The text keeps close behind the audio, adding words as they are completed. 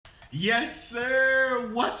Yes, sir.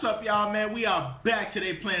 What's up, y'all, man? We are back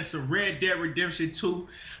today playing some Red Dead Redemption 2.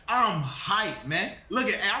 I'm hyped, man. Look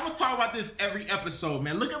at, I'm gonna talk about this every episode,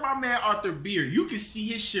 man. Look at my man Arthur Beard. You can see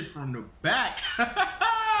his shit from the back.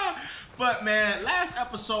 But man, last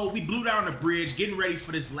episode we blew down the bridge, getting ready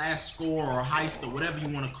for this last score or heist or whatever you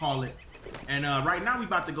want to call it. And right now we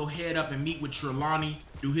about to go head up and meet with Trelawney,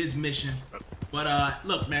 do his mission. But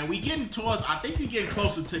look, man, we getting towards, I think we're getting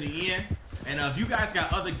closer to the end. And if you guys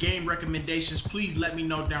got other game recommendations, please let me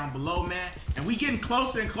know down below, man. And we getting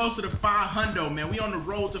closer and closer to 500, man. We on the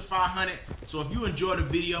road to 500. So if you enjoyed the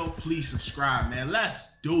video, please subscribe, man.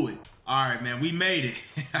 Let's do it. All right, man, we made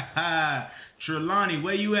it. Trelawney,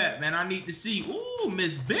 where you at, man? I need to see. Ooh,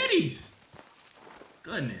 Miss Biddies.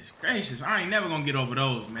 Goodness gracious, I ain't never gonna get over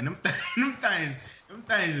those, man. Them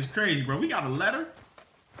things is crazy, bro. We got a letter.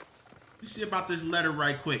 Let me see about this letter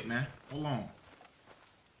right quick, man. Hold on.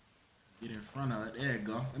 Get in front of it. There you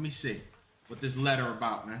go. Let me see what this letter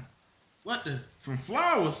about, man. What the? From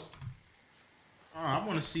Flowers? Oh, I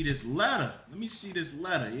want to see this letter. Let me see this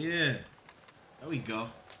letter. Yeah. There we go.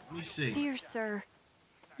 Let me see. Dear sir,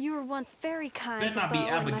 you were once very kind to not be Bo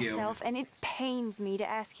and Abigail. myself, and it pains me to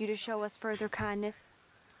ask you to show us further kindness.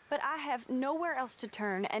 But I have nowhere else to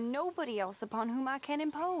turn and nobody else upon whom I can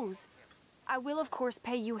impose. I will, of course,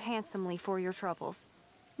 pay you handsomely for your troubles.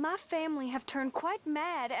 My family have turned quite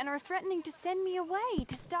mad and are threatening to send me away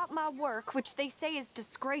to stop my work, which they say is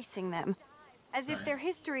disgracing them. As if their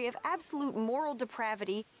history of absolute moral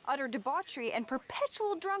depravity, utter debauchery, and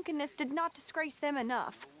perpetual drunkenness did not disgrace them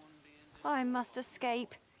enough. I must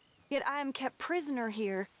escape, yet I am kept prisoner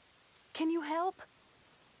here. Can you help?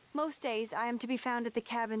 Most days I am to be found at the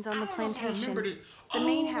cabins on the plantation. The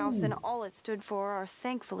main house and all it stood for are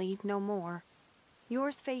thankfully no more.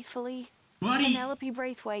 Yours faithfully, Buddy. Penelope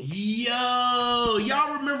Braithwaite. Yo,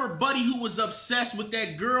 y'all remember Buddy who was obsessed with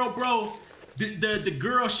that girl, bro? The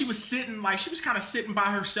girl, she was sitting, like, she was kind of sitting by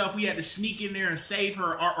herself. We had to sneak in there and save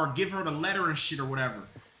her or give her the letter and shit or whatever.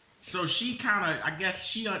 So she kind of, I guess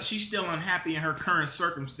she's still unhappy in her current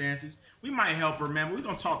circumstances. We might help her, man. But we're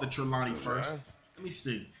going to talk to Trelawney first. Let me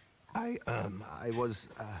see. I was,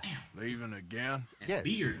 Leaving again? yes,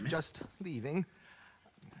 beard, man. just leaving.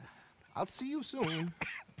 I'll see you soon.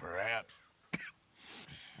 Perhaps.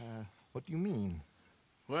 What do you mean?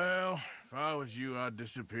 Well, if I was you, I'd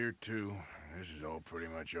disappear too. This is all pretty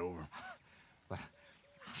much over.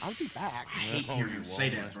 I'll be back. I hate hearing him say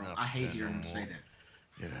that, bro. I hate hearing him say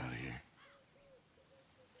that. Get out of here.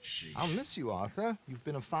 Sheesh. I'll miss you, Arthur. You've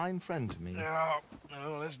been a fine friend to me.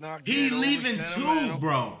 No, let's not get He overly leaving too, sentimental.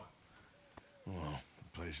 bro. Well,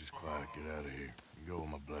 the place is quiet. Get out of here. You go with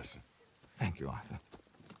my blessing. Thank you, Arthur.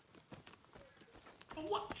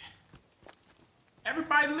 What?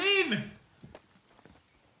 Everybody leaving.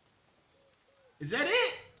 Is that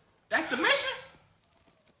it? That's the mission?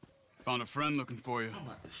 Found a friend looking for you. I'm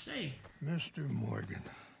about to say. Mr. Morgan,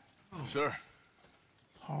 Sir,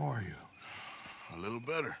 how are you? a little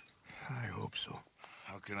better. I hope so.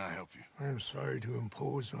 How can I help you? I'm sorry to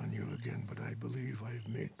impose on you again, but I believe I've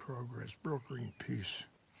made progress brokering peace.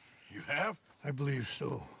 You have? I believe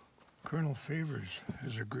so. Colonel Favors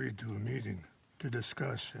has agreed to a meeting to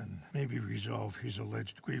discuss and maybe resolve his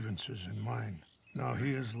alleged grievances and mine. Now,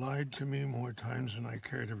 he has lied to me more times than I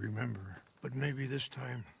care to remember, but maybe this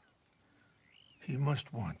time he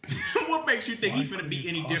must want peace. What makes you think Why he's finna could be he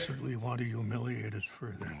any different? possibly want to humiliate us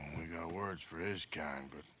further? We got words for his kind,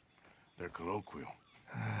 but they're colloquial.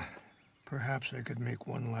 Perhaps I could make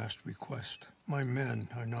one last request. My men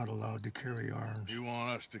are not allowed to carry arms. You want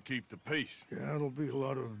us to keep the peace? Yeah, it'll be a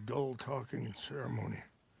lot of dull talking and ceremony.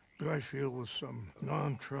 But I feel with some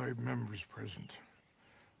non-tribe members present,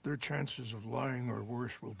 their chances of lying or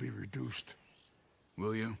worse will be reduced.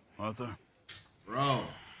 Will you, Arthur? Bro.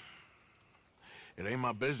 It ain't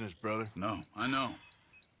my business, brother. No, I know.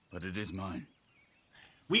 But it is mine.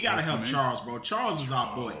 We gotta help me? Charles, bro. Charles is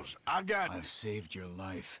our boy. I got... I've saved your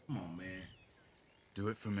life. Come on, man. Do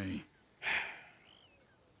it for me.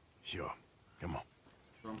 Sure. Come on.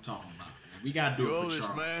 That's what I'm talking about, man. We gotta do You it owe for this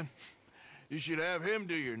Charles. man. You should have him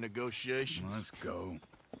do your negotiations. Let's go.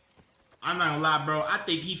 I'm not gonna lie, bro. I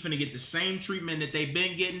think he finna get the same treatment that they've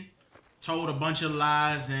been getting. Told a bunch of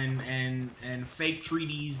lies and fake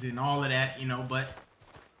treaties and all of that, you know. But,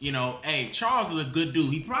 you know, hey, Charles is a good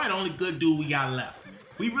dude. He probably the only good dude we got left.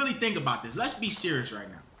 We really think about this. Let's be serious right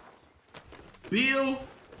now. Bill,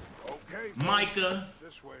 Okay, Micah,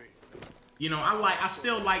 this way. you know, I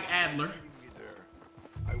still like Adler. Me there.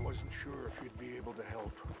 I wasn't sure if you'd be able to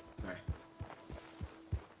help. Okay.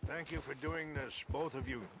 Thank you for doing this, both of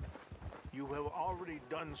you. You have already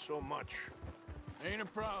done so much. Ain't a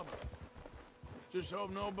problem. Just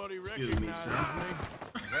hope nobody Excuse me, recognizes sir. me.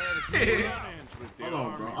 I've had a few run-ins with the Hold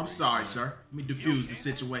on, bro. army I'm sorry, recently. sir. Let me defuse the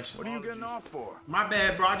situation. What are you getting off for? My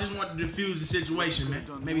bad, bro. I just wanted to defuse the situation, man.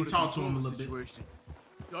 Could've done Maybe more talk to control him a the little bit. situation.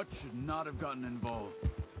 Dutch should not have gotten involved.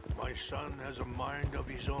 My son has a mind of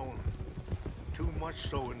his own. Too much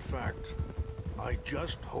so, in fact. I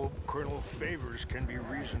just hope Colonel Favors can be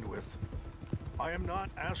reasoned with. I am not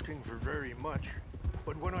asking for very much,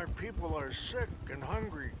 but when our people are sick and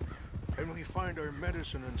hungry, and we find our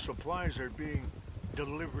medicine and supplies are being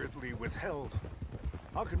deliberately withheld,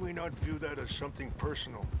 how can we not view that as something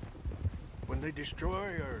personal? When they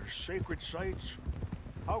destroy our sacred sites,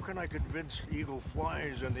 how can I convince Eagle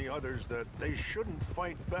Flies and the others that they shouldn't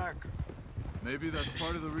fight back? Maybe that's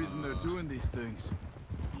part of the reason they're doing these things.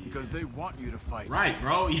 Because they want you to fight. Right,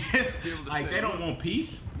 bro. Yeah. Be able to Like, say, they don't "Look, want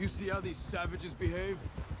peace. You see how these savages behave?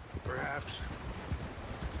 Perhaps.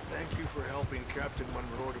 Thank you for helping Captain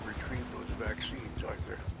Monroe to retrieve those vaccines,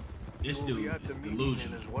 Arthur. This You will be dude at the is meeting,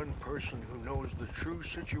 delusional. and as one person who knows the true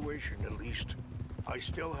situation, at least, I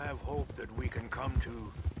still have hope that we can come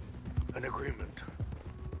to an agreement.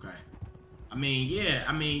 Okay. I mean, yeah.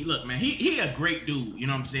 I mean, look, man. He a great dude. You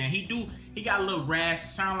know what I'm saying? He got a little rasp.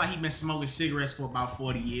 Sound like he been smoking cigarettes for about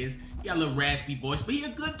 40 years. He got a little raspy voice, but he a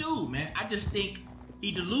good dude, man. I just think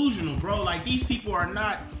he delusional, bro. Like, these people are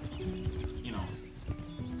not, you know.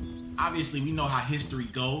 Obviously, we know how history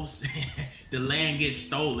goes. The land gets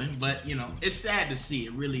stolen, but you know, it's sad to see.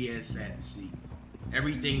 It really is sad to see.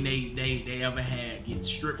 Everything they ever had gets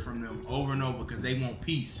stripped from them over and over because they want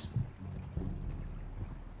peace.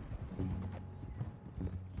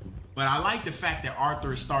 But I like the fact that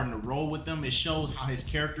Arthur is starting to roll with them. It shows how his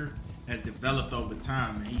character has developed over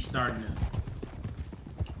time, and he's starting to,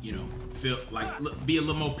 you know, feel like be a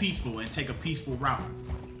little more peaceful and take a peaceful route.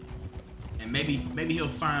 And maybe he'll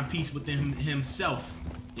find peace within himself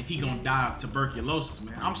if he gonna die of tuberculosis,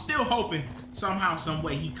 man. I'm still hoping somehow, some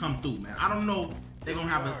way he come through, man. I don't know. They're gonna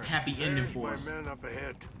have a happy ending for us. There's my man up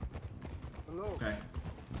ahead. Hello. Okay.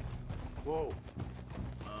 Whoa.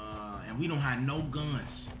 And we don't have no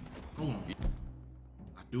guns. Hold on.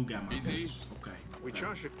 I do got my pistols. Okay. We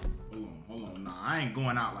charge it. Hold on. Nah, I ain't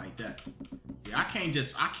going out like that. Yeah, I can't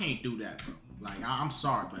do that, bro. Like, I'm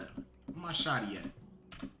sorry, but where my shotty at?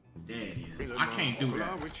 There it is. I can't do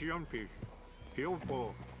that.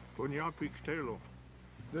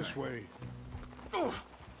 This way.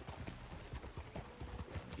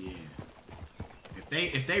 Yeah.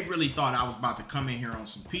 If they really thought I was about to come in here on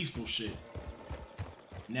some peaceful shit,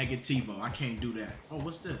 negativo. I can't do that. Oh,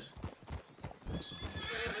 what's this? What's up?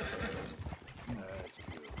 That's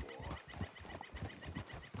good, boy.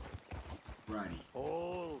 Righty.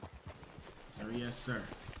 Oh. Sir, yes, sir.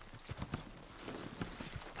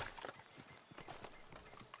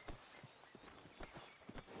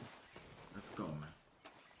 Let's go, man.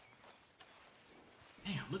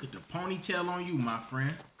 Damn, look at the ponytail on you, my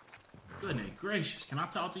friend. Goodness gracious. Can I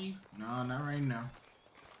talk to you? No, not right now.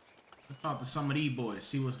 I'll talk to some of these boys,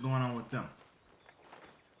 see what's going on with them.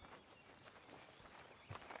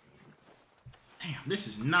 Damn, this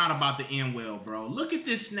is not about to end well, bro. Look at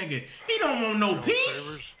this nigga. He don't want no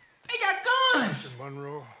peace. They got guns. Captain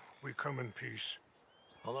Monroe, we come in peace.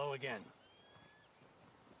 Hello again.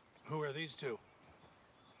 Who are these two?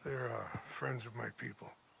 They're friends of my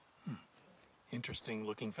people. Interesting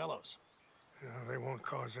looking fellows. Yeah, they won't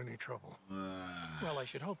cause any trouble. Well, I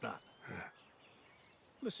should hope not.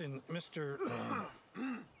 Listen, Mr.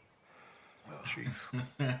 Chief.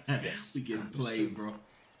 Yes. We getting played, bro.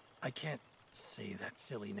 I can't say that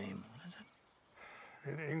silly name. What is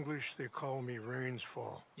it? In English, they call me Rains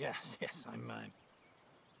Fall. Yes,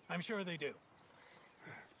 I'm sure they do.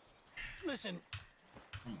 Listen,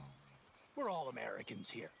 we're all Americans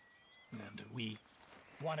here, and we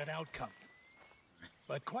want an outcome.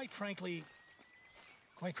 But quite frankly,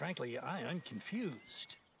 I am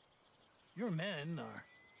confused. Your men are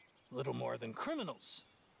little more than criminals,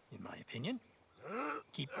 in my opinion.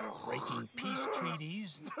 Keep breaking peace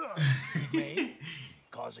treaties we've made,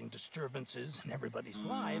 causing disturbances in everybody's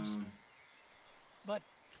lives. But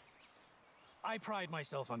I pride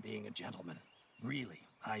myself on being a gentleman. Really,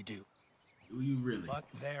 I do. Do you really? But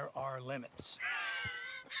there are limits.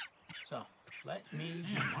 So, let me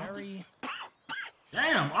be very...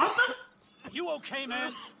 Damn, Arthur. Are you okay,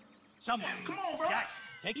 man? Someone. Come on, bro. Jackson,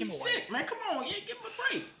 take him He's away. sick, man. Come on. Yeah, give him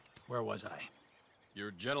a break. Where was I? You're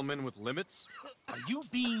a gentleman with limits? Are you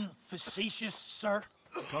being facetious, sir?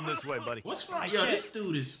 Come this way, buddy. What's wrong? I Yo, said- this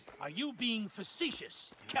dude is... Are you being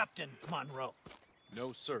facetious, Captain Monroe?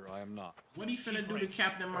 No, sir, I am not. What he finna Chief do to Raines.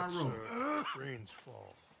 Captain That's, Monroe? Rains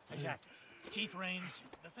Fall. Exactly. Chief Raines,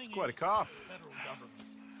 the thing Quite a is, cough. the federal government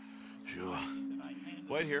Sure.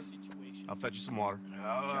 Wait here. I'll fetch you some water.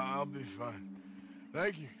 I'll be fine.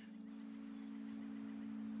 Thank you.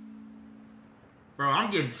 Bro,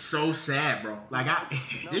 I'm getting so sad, bro. Like,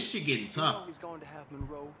 this shit getting tough. He's going to have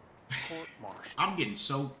Monroe court-martialed. I'm getting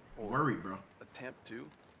so worried, bro. Attempt to.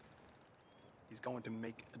 He's going to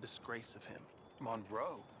make a disgrace of him.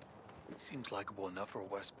 Monroe? Seems likable enough for a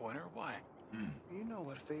West Pointer. Why? You know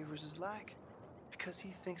what Favors is like. Because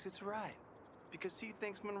he thinks it's right. Because he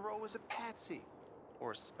thinks Monroe is a patsy.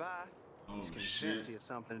 Or a spy. Oh, He's convinced shit. he had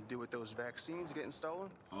something to do with those vaccines getting stolen.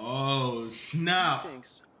 Oh, snap. He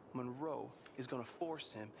thinks Monroe is going to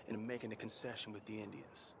force him into making a concession with the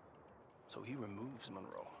Indians. So he removes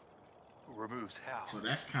Monroe. Removes how? So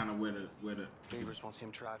that's kind of where the Favors wants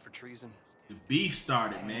him tried for treason. the beef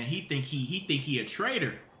started, man. He think he a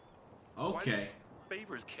traitor. Why Okay. does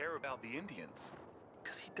Favors care about the Indians?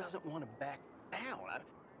 Because he doesn't want to back down. I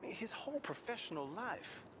mean, his whole professional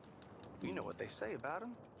life. You know what they say about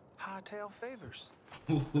him. Hightail Favors.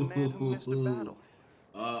 The man who missed a battle.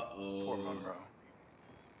 Poor Uh-oh. Monroe.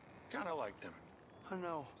 Kinda liked him. I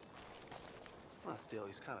know. Well, still,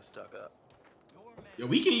 he's kind of stuck up. Yo,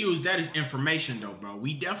 we can use that as information, though, bro.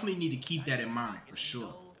 We definitely need to keep that in mind, for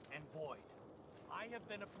sure. And void. I have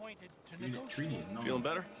been appointed to The treaty is known. Feeling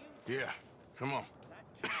better? Yeah, come on.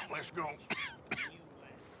 Let's go.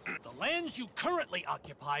 The lands you currently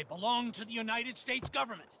occupy belong to the United States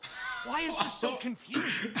government. Why is this so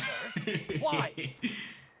confusing, sir? Why?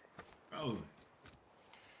 Bro,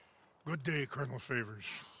 Good day, Colonel Favors.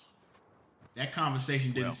 that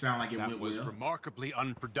conversation didn't sound like it That went was well. remarkably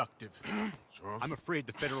unproductive. I'm afraid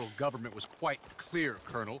the federal government was quite clear,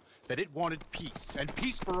 Colonel, that it wanted peace, and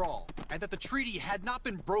peace for all, and that the treaty had not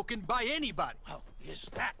been broken by anybody. Oh, is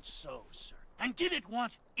that so, sir? And did it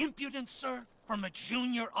want impudence, sir, from a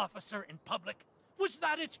junior officer in public? Was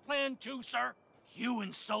that its plan too, sir? You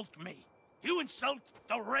insult me. You insult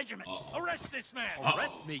the regiment. Arrest this man.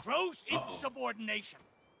 Arrest me? Gross insubordination.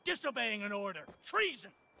 Disobeying an order.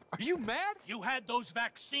 Treason. Are you mad? You had those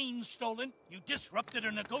vaccines stolen. You disrupted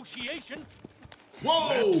a negotiation.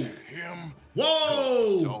 Whoa! Him. It's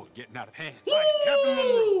Whoa! all getting out of hand. Captain Monroe,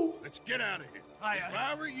 Woo! let's get out of here. Aye, If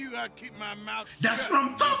aye. I were you, I'd keep my mouth shut. That's what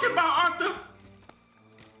I'm talking about, Arthur.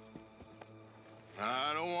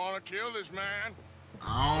 I don't want to kill this man.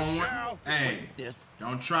 I don't Shall. want. Hey, This.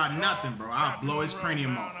 don't try nothing, bro. I'll Captain blow his Monroe,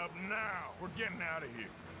 cranium mount off. up now. We're getting out of here.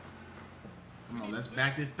 Come on, let's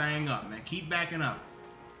back this thing up, man. Keep backing up.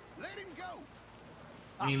 Let him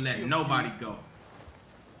go. We ain't letting nobody go.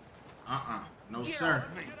 No, sir.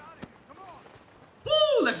 Woo!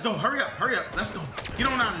 Let's go. Hurry up. Hurry up. Let's go. Get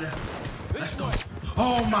on out of there. Let's go.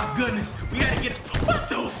 Oh, my goodness. We got to get... What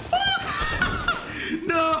the fuck?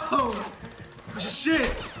 No.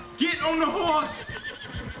 Shit. Get on the horse.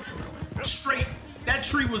 Straight. That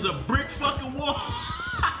tree was a brick fucking wall.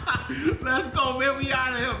 Let's go, man. We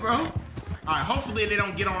out of here, bro. All right, hopefully they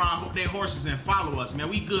don't get on their horses and follow us, man.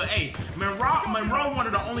 We good. Hey, Monroe, one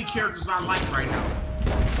of the only characters I like right now.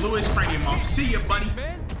 Blew his cranium off. See ya, buddy.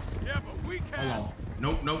 Yeah, but we can't.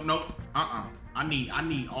 Hold on. Nope. I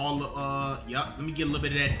need all the, yep. Let me get a little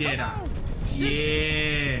bit of that dead eye.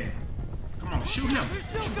 Yeah. Come on, shoot him.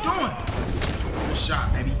 What you doing? Good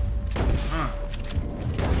shot, baby.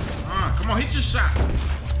 Come on, hit your shot.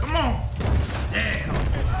 Come on. Damn.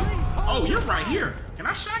 Oh, you're right here. Can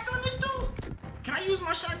I shotgun this dude? Can I use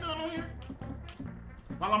my shotgun on here?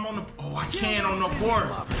 While I'm on the... Oh, I can on the horse.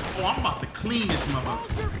 Oh, I'm about to clean this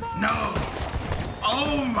motherfucker. No.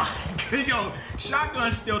 Oh, my God. Yo,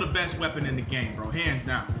 shotgun's still the best weapon in the game, bro. Hands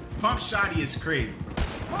down. Pump shotty is crazy,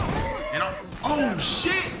 bro. And I'm... Oh,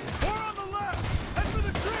 shit. More on the left. Head for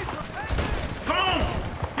the tree. Come on.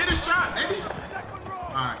 Hit a shot, baby.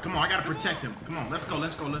 All right, come on. I got to protect him. Come on. Let's go.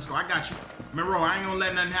 I got you. Monroe, I ain't going to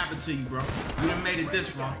let nothing happen to you, bro. You done made it this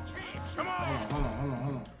far. Come on. Hold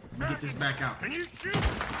on. Let me get this back out. Can you shoot?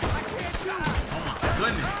 Oh, my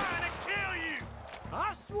goodness. Trying to kill you.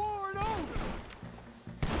 I swore an oath.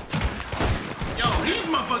 Yo, these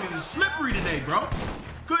motherfuckers is slippery today, bro.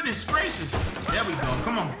 Goodness gracious. There we go.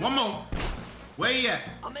 Come on. One more. Where you at?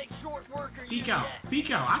 I'll make short work or Peek out.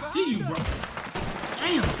 I see you, bro.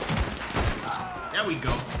 Damn. There we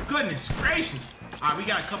go. Goodness gracious. All right, we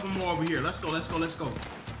got a couple more over here. Let's go.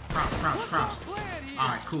 Crouch. All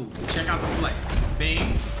right, cool. Check out the play.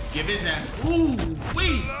 Bing. Give his ass. Ooh,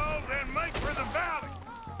 wee. Low, then make for the valley.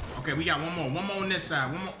 Okay, we got one more. One more on this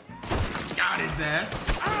side. One more. Got his ass.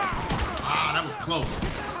 Ah, that was close.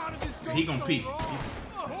 He gonna peek.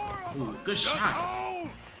 Ooh, good shot.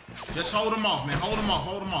 Just hold him off, man. Hold him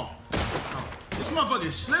off. Let's go. This motherfucker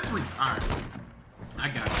is slippery. All right. I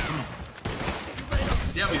got it. Come on.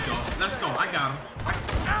 There we go. Let's go. I got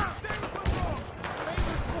him.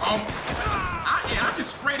 Yeah, I can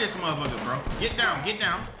spray this motherfucker, bro. Get down, get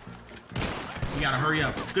down. We gotta hurry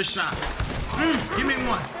up. Good shot. Give me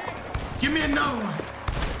one. Give me another one.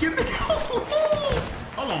 Give me.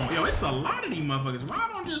 Hold on, yo, it's a lot of these motherfuckers. Why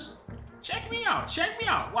don't just check me out? Check me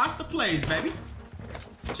out. Watch the plays, baby.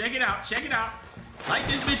 Check it out. Check it out. Light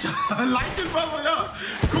this bitch up. Light this motherfucker up.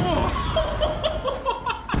 Come on.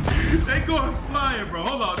 They going flying, bro.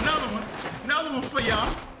 Hold on. Another one. Another one for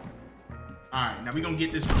y'all. All right, now we gonna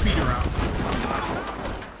get this repeater out.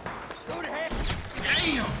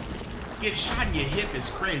 Damn. Getting shot in your hip is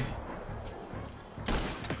crazy.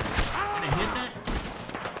 I didn't hit that?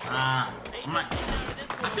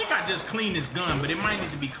 I think I just cleaned this gun, but it might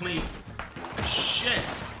need to be cleaned. Shit.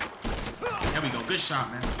 There we go. Good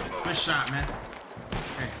shot, man. Good shot, man.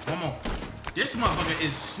 Okay, one more. This motherfucker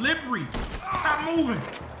is slippery. Stop moving.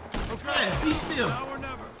 Okay, be still.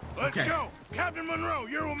 Let's go. Captain Monroe,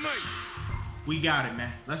 you're with me. We got it,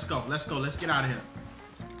 man. Let's go. Let's go. Let's get out of here.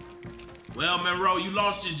 Well, Monroe, you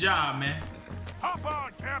lost your job, man. Hop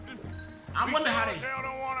on, Captain. I wonder how they...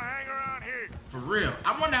 don't want to hang around here. For real.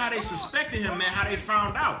 I wonder how they suspected him, man. How they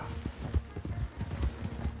found out.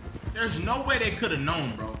 There's no way they could have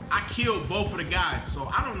known, bro. I killed both of the guys,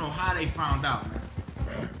 so I don't know how they found out, man.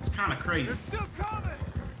 It's kind of crazy. They're still coming.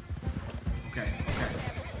 Okay, okay.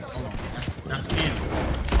 Hold on. That's candy.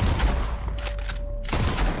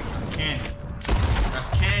 That's candy. That's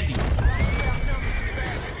candy.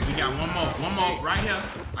 We got one more right here.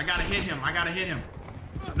 I gotta hit him. I gotta hit him.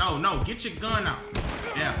 No, get your gun out.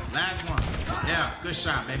 Yeah, last one. Yeah, good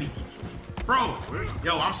shot, baby. Bro,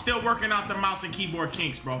 yo, I'm still working out the mouse and keyboard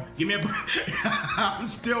kinks, bro. Give me a break. I'm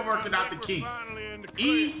still working out the kinks.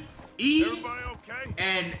 E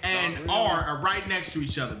and R are right next to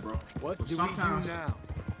each other, bro. What so do sometimes we do now?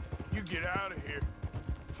 You get out of here.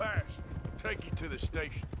 Fast. Take you to the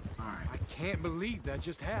station. All right. I can't believe that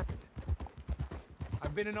just happened.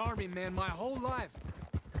 I've been an army man my whole life.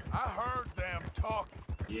 I heard them talking.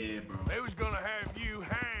 Yeah, bro. They was gonna have you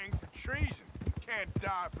hanged for treason. You can't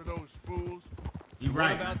die for those fools. You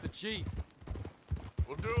right. What about man. the chief?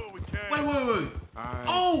 We'll do what we can. Wait.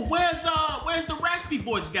 Oh, where's the raspy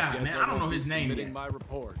voice guy, man? I don't know his name yet. My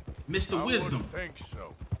report. Mr. Wisdom. I think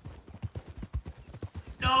so.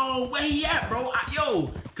 No, where he at, bro?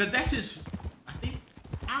 Cause that's his.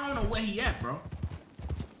 I don't know where he at, bro.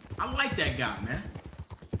 I like that guy, man.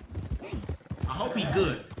 I hope he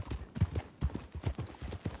good.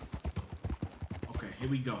 Okay, here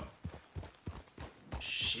we go.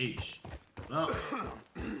 Sheesh. Well,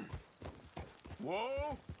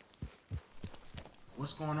 Whoa.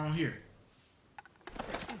 what's going on here?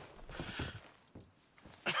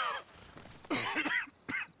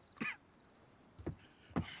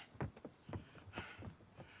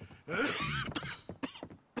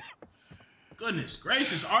 Goodness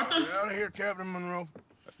gracious, Arthur. Get out of here, Captain Monroe.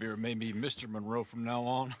 I fear it may be Mr. Monroe from now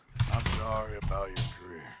on. I'm sorry about your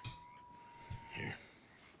career. Here.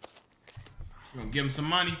 You gonna give him some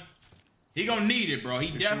money? He gonna need it, bro. He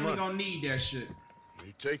Here's definitely some gonna need that shit.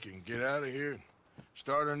 You take it and get out of here and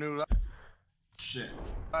start a new Shit.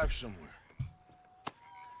 life somewhere.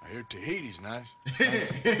 I hear Tahiti's nice.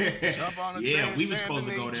 Jump on a Yeah, train we to was supposed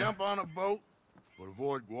to Saint go Denis, there. Jump on a boat, but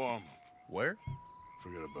avoid Guam. Where?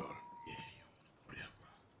 Forget about it.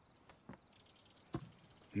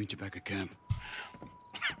 Meet you back at camp.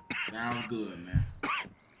 Sounds good, man.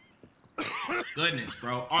 Goodness,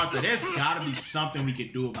 bro. Arthur, there's gotta be something we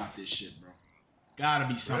could do about this shit, bro. Gotta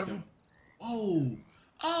be something. Oh,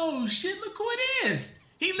 shit, look who it is.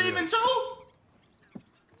 He leaving too?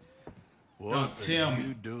 What Don't tell are me.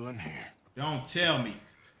 you doing here? Don't tell me.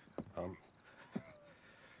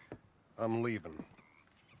 I'm leaving.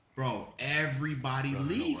 Bro, everybody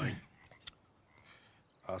leaving.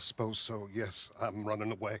 I suppose so, yes. I'm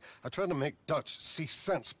running away. I tried to make Dutch see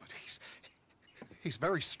sense, but he's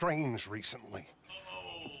very strange recently.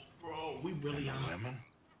 Oh, bro, we really are. Lemon?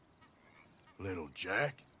 Little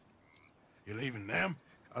Jack? You leaving them?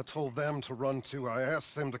 I told them to run too. I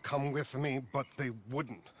asked them to come with me, but they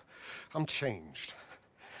wouldn't. I'm changed.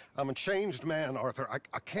 I'm a changed man, Arthur.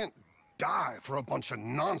 I can't die for a bunch of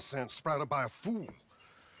nonsense sprouted by a fool.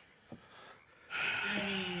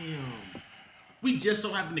 Damn. We just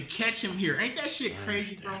so happened to catch him here. Ain't that shit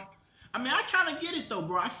crazy, bro? I mean, I kind of get it, though,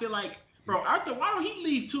 bro. I feel like, bro, Arthur, why don't he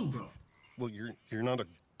leave too, bro? Well, you're not a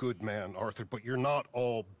good man, Arthur, but you're not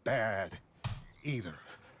all bad either.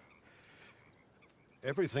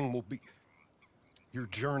 Everything will be... Your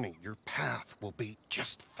journey, your path will be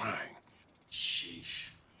just fine. Sheesh.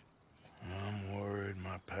 I'm worried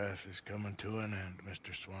my path is coming to an end,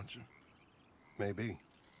 Mr. Swanson. Maybe.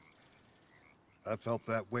 I felt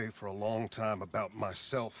that way for a long time about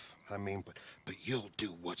myself. I mean, but you'll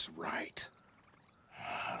do what's right.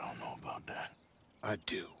 I don't know about that. I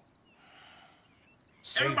do.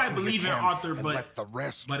 Everybody believe in Arthur, but let the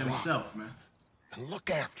rest but himself, man. And look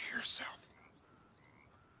after yourself.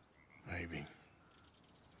 Maybe.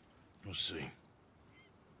 We'll see.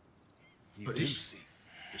 You do see.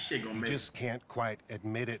 This shit gonna you make just can't quite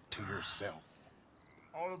admit it to yourself.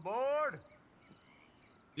 All aboard?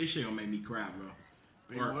 This shit gonna make me cry, bro.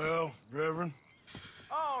 Be well, Reverend.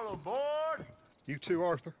 All aboard! You too,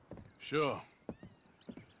 Arthur? Sure.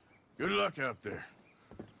 Good luck out there.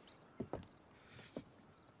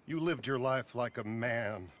 You lived your life like a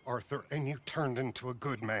man, Arthur, and you turned into a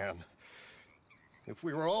good man. If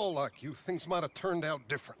we were all like you, things might have turned out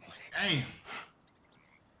differently. Damn.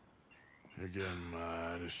 You're getting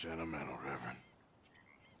mighty sentimental, Reverend.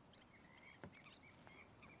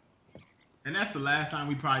 And that's the last time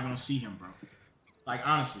we probably gonna see him, bro. Like,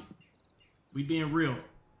 honestly, we being real.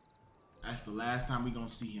 That's the last time we gonna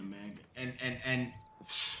see him, man. And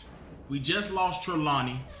we just lost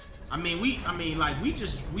Trelawney. Our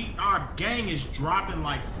gang is dropping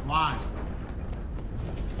like flies, bro.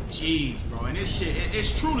 Jeez, bro. And this shit,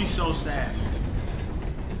 it's truly so sad, man.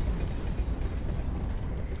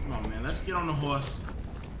 Come on, man. Let's get on the horse.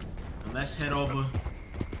 And let's head over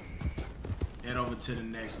to the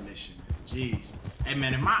next mission. Jeez. Hey,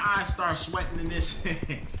 man, if my eyes start sweating in this,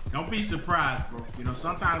 don't be surprised, bro. You know,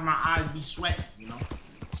 sometimes my eyes be sweating, you know,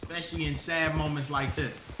 especially in sad moments like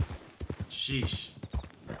this. Sheesh.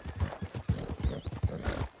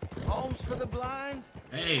 Homes for the blind?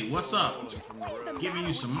 Hey, what's up? Giving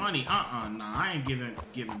you some money? Nah, I ain't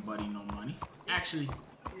giving Buddy no money. Actually,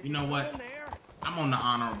 you know what? I'm on the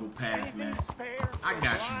honorable path, man. I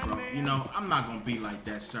got you, bro. You know, I'm not gonna be like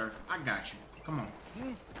that, sir. I got you. Come on.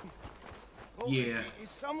 Yeah.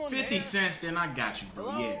 50 cents, then I got you,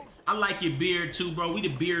 bro. Yeah. I like your beard too, bro. We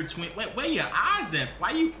the beard twin. Wait, where your eyes at?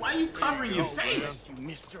 Why you covering your face?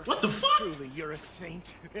 What the fuck? Truly, you're a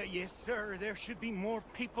saint. Yes, sir. There should be more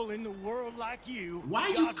people in the world like you. Why are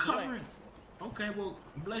you covering? Okay, well,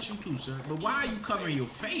 bless you too, sir. But why are you covering your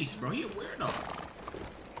face, bro? He a weirdo.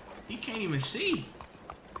 He can't even see.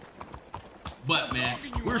 But man,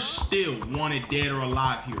 we're still wanted dead or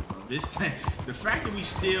alive here, bro. This the fact that we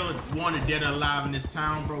still wanted dead or alive in this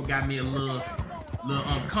town, bro, got me a little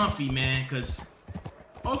uncomfy, man. Cause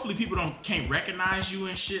hopefully people can't recognize you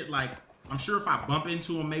and shit. Like, I'm sure if I bump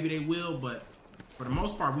into them, maybe they will. But for the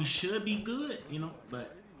most part, we should be good, you know.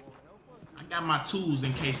 But I got my tools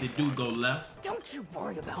in case it do go left. Don't you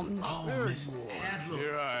worry about me. Oh, Miss Adler.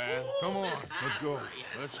 Here I am. Come on, let's go.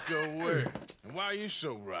 Let's go where? And why are you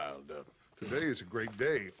so riled up? Today is a great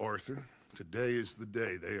day, Arthur. Today is the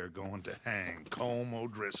day they are going to hang Colm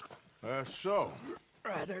O'Driscoll. That's so.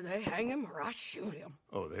 Rather they hang him or I shoot him.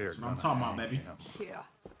 Oh, they're That's what I'm talking about, baby. Yeah,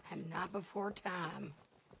 and not before time.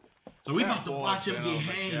 So we about to watch him get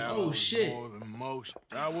hanged. Oh, shit. More than most.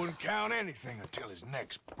 I wouldn't count anything until his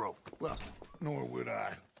neck's broke. Well, nor would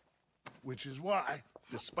I. Which is why,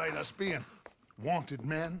 despite us being wanted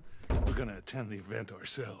men, we're gonna attend the event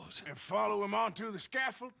ourselves. And follow him onto the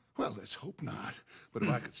scaffold? Well, let's hope not. But if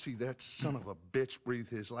I could see that son of a bitch breathe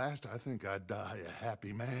his last, I think I'd die a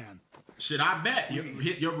happy man. Shit, I bet.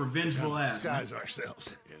 Your revengeful ass. Disguise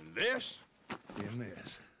ourselves. In this? In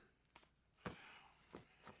this.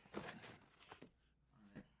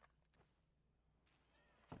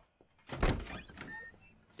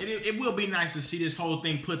 It will be nice to see this whole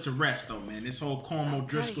thing put to rest, though, man. This whole Colm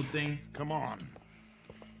O'Driscoll thing. Come on.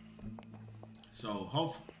 So,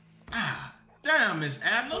 hopefully... damn, Miss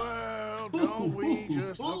Adler. Well, don't we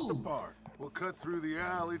just look the part? We'll cut through the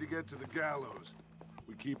alley to get to the gallows.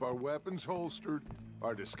 We keep our weapons holstered,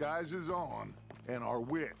 our disguises on, and our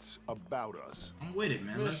wits about us. I'm with it,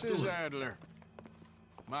 man. Let's do Mrs. it. Adler,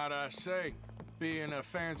 might I say, being a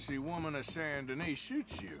fancy woman of Saint Denis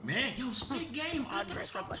shoots you. Man, yo, spit game. I'd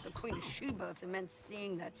dress up like the Queen of Sheba if it meant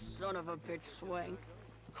seeing that son of a bitch swing.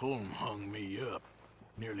 Colm hung me up.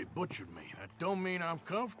 Nearly butchered me. That don't mean I'm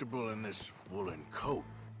comfortable in this woolen coat.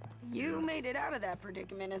 You made it out of that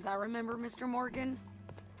predicament, as I remember, Mr. Morgan.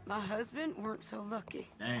 My husband weren't so lucky.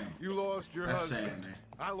 Damn. You lost your That's husband. sad, man.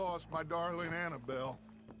 I lost my darling Annabelle.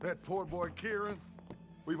 That poor boy Kieran.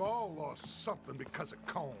 We've all lost something because of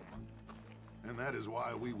Colm. And that is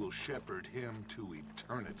why we will shepherd him to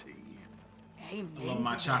eternity. Amen. Hello,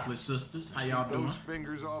 my chocolate sisters. How y'all doing? Those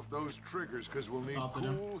fingers off those triggers, because we'll need Talk to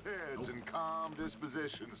them. cool heads and calm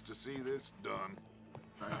dispositions to see this done.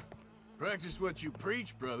 Right. Practice what you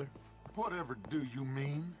preach, brother. Whatever do you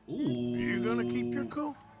mean? Ooh. You gonna keep your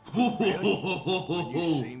cool? Really?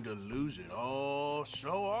 You seem to lose it all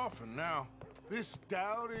so often now. This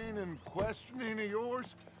doubting and questioning of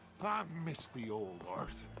yours, I miss the old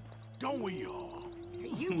Arthur. Don't we all?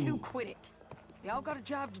 You two quit it. Y'all got a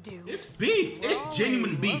job to do. It's beef. It's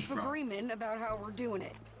genuine beef, rough bro. agreement about how we're doing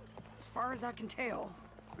it. As far as I can tell.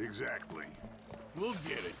 Exactly. We'll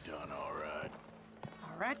get it done, all right.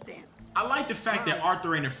 All right, then. I like the fact that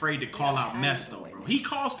Arthur ain't afraid to call out mess, though, bro. He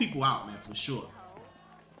calls people out, man, for sure.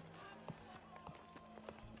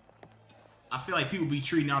 I feel like people be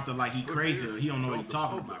treating Arthur like he crazy or he don't know what he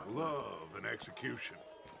talking about. Love and execution.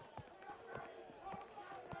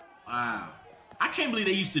 Wow. I can't believe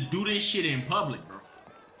they used to do this shit in public, bro.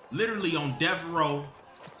 Literally on death row,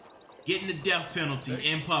 getting the death penalty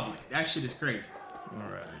in public. That shit is crazy.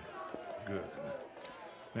 All right. Good.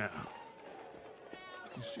 Now,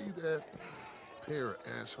 you see that pair of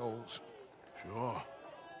assholes? Sure.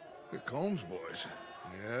 They're Combs boys.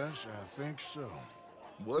 Yes, I think so.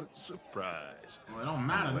 What a surprise. Well, it don't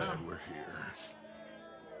matter I'm now. glad we're here.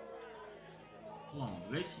 Hold on.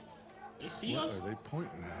 They see What us? are they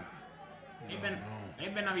pointing at? They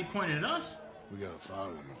better not be pointing at us. We gotta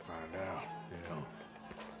follow them and find out. Yeah.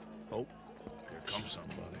 Oh, here comes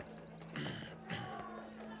somebody.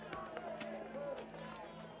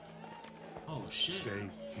 Oh, shit. Stay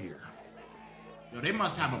here. Yo, they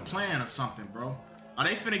must have a plan or something, bro. Are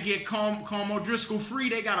they finna get Colm O'Driscoll free?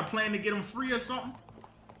 They got a plan to get him free or something?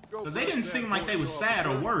 Because they didn't seem like they was sad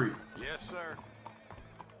or worried. Yes, sir.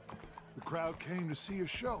 The crowd came to see a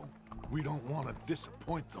show. We don't want to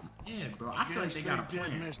disappoint them. Yeah, bro. I feel like they got a did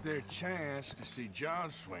plan. miss their chance to see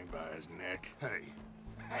John swing by his neck.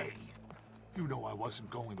 Hey, you know I wasn't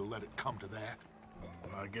going to let it come to that.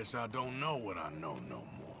 Well, I guess I don't know what I know no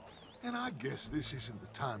more. And I guess this isn't the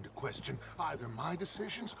time to question either my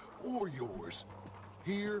decisions or yours.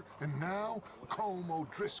 Here and now, Colm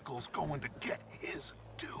O'Driscoll's going to get his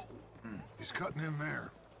due. He's cutting in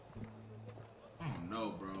there. I don't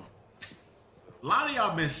know, bro. A lot of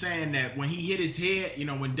y'all been saying that when he hit his head, you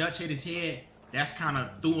know, when Dutch hit his head, that's kind of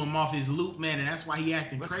threw him off his loop, man, and that's why he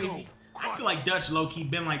acting crazy. I feel like Dutch low-key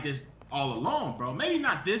been like this all along, bro. Maybe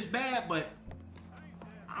not this bad, but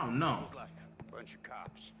I don't know. Like a bunch of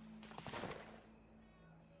cops.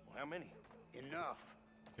 Well, how many? Enough.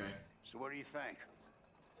 Okay. So what do you think?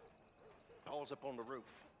 Paul's up on the roof.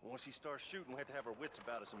 Once he starts shooting, we have to have our wits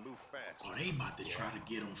about us and move fast. Oh, they about to try to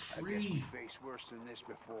get him I guess we free. faced worse than this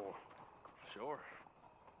before. Sure.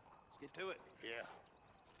 Let's get to it. Yeah.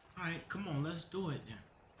 All right, come on, let's do it then.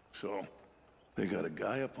 So, they got a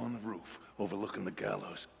guy up on the roof overlooking the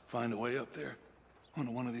gallows. Find a way up there,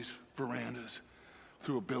 onto one of these verandas,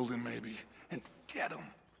 through a building maybe, and get him.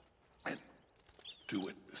 And do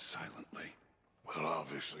it silently. Well,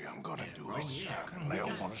 obviously, I'm gonna do it. Yeah, come on, They we don't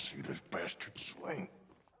got want to see this bastard swing.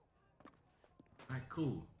 All right,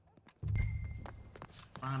 cool. Let's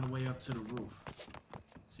find a way up to the roof.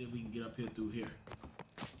 See if we can get up here through here.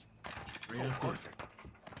 Right up here. Arthur,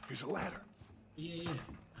 here's a ladder. Yeah,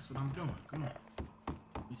 that's what I'm doing. Come on.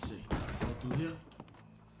 Let me see. Go through here.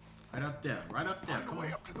 Right up there. Right up there. Find Come a way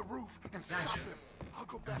on. up to the roof and Gotcha. stop him. I'll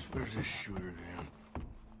go back. Where's this shooter, then?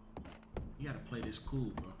 You gotta play this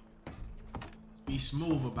cool, bro. Be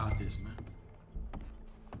smooth about this, man.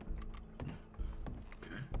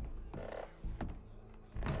 Okay.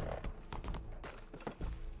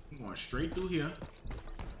 I'm going straight through here.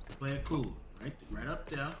 Play it cool. Right up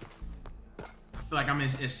there. I feel like I'm in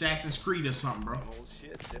Assassin's Creed or something, bro. Old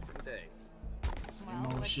shit, different day. Same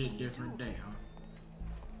old shit, different day, huh?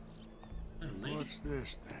 That a lady? What's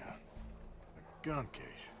this, then? A gun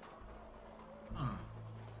case.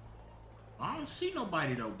 I don't see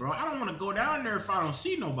nobody though, bro. I don't want to go down there if I don't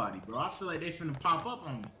see nobody, bro. I feel like they finna pop up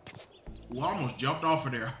on me. Ooh, I almost jumped off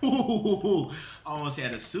of there. Ooh, almost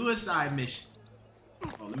had a suicide mission.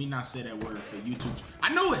 Oh, let me not say that word for YouTube.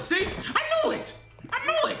 I knew it. See, I knew it. I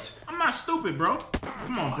knew it. I'm not stupid, bro.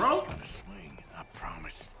 Come on, bro. Gonna swing, I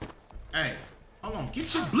promise. Hey, hold on.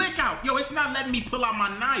 Get your blick out. Yo, it's not letting me pull out my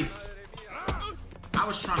knife. I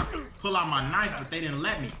was trying to pull out my knife, but they didn't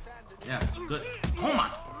let me. Yeah, good. Oh my.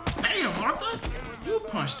 Damn, Arthur. You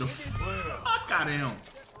punched the fuck out of him.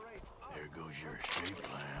 There goes your escape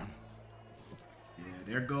plan. Yeah,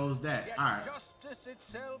 there goes that. All right. Justice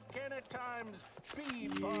itself can at times be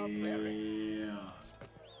barbaric. Yeah.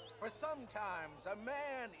 For sometimes a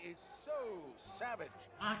man is so savage.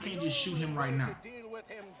 I can't just shoot him right now. To deal with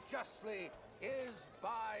him justly is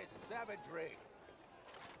by savagery.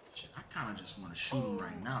 Shit, I kind of just want to shoot him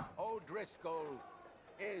right now. O'Driscoll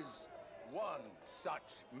is one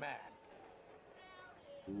such man.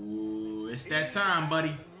 Ooh, it's that time,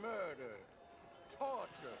 buddy. Murdered,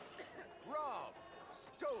 tortured, robbed,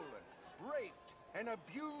 stolen, raped, and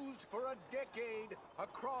abused for a decade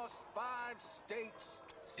across 5 states,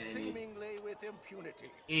 seemingly with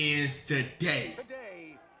impunity. Is today.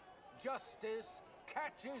 Today, justice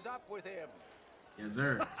catches up with him. Yes,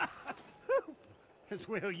 sir. As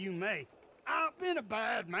well you may. I've been a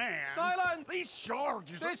bad man. Silence! These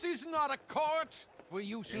charges... This is not a court where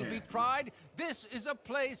you shall be tried. This is a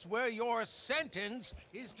place where your sentence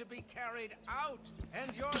is to be carried out.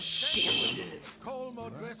 And your sentence, Colm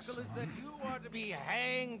O'Driscoll, is that you are to be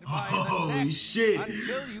hanged by the neck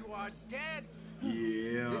until you are dead.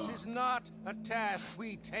 Yeah. This is not a task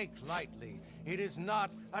we take lightly. It is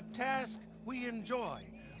not a task we enjoy.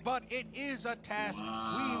 But it is a task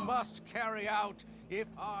we must carry out if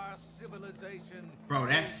our civilization... Bro,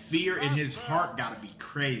 that fear in his heart gotta be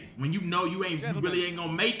crazy. When you know you really ain't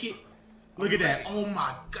gonna make it. Look at that. Oh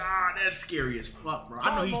my God, that's scary as fuck, bro.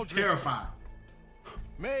 I know he's terrified.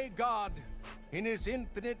 May God, in his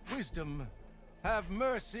infinite wisdom, have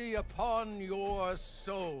mercy upon your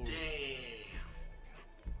soul. Damn.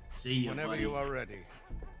 See you, whenever buddy. You are ready.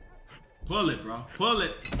 Pull it, bro. Pull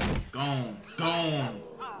it. Gone. Gone.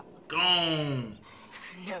 Gone.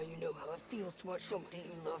 Now you know how it feels to watch somebody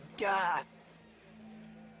you love die.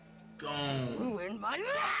 Gone. Ruin my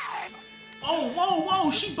life! Oh, whoa,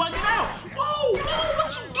 whoa, she bugging out. Whoa, whoa,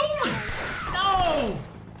 what you doing? No.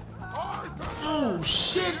 Oh,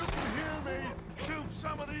 shit. You can hear me. Shoot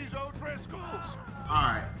some of these O'Driscolls. All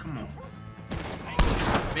right, come on.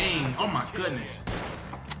 Bing. Oh, my goodness.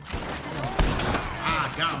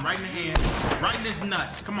 Ah, got him right in the hand. Right in his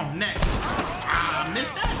nuts. Come on, next. Ah, I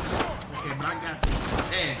missed that. Okay, but I got this.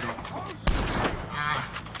 There you go. Ah,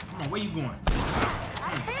 come on, where you going?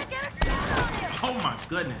 I can't get a shot on him! Oh my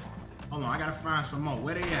goodness. Hold on, I gotta find some more.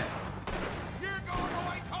 Where they at? You're going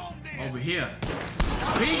away home, dear. Over here.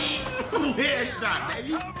 Bing! Headshot,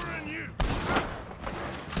 baby.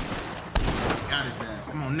 Got his ass.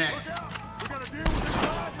 Come on, next. There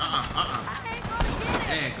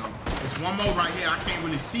you go. There's one more right here. I can't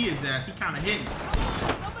really see his ass. He kind of hidden.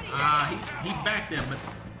 He back there, but...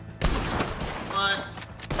 What?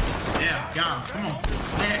 Yeah, got him. Come on.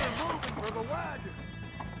 Next.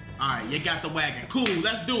 Alright, you got the wagon. Cool,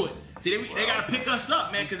 let's do it. See, they gotta pick us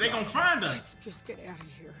up, man, because they gonna find us. Let's just get out of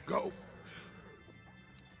here. Go.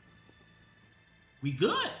 We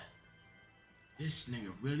good. This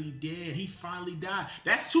nigga really dead. He finally died.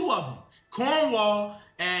 That's 2 of them. Cornwall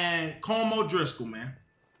and Colm O'Driscoll, man.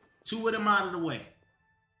 2 of them out of the way.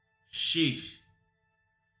 Sheesh.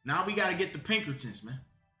 Now we gotta get the Pinkertons, man.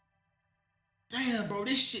 Damn, bro,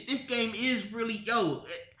 this game is really, yo,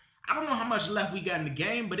 I don't know how much left we got in the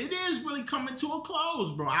game, but it is really coming to a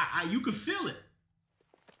close, bro. You can feel it.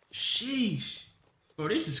 Sheesh. Bro,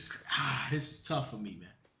 this is tough for me, man.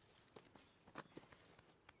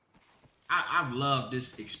 I've loved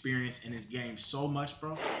this experience in this game so much,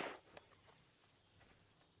 bro.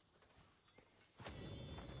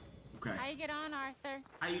 Okay. How you get on, Arthur?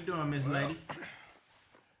 How you doing, Miss Lady?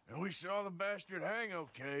 And we saw the bastard hang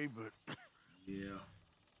okay, but... Yeah.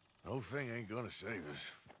 The whole thing ain't gonna save us.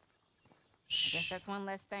 Guess that's one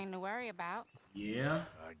less thing to worry about. Yeah.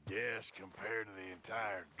 I guess compared to the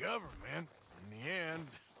entire government, in the end...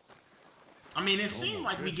 I mean, it seemed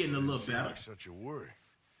like we getting a little better. Like such a worry.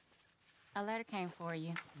 A letter came for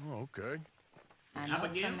you. Oh, okay. I know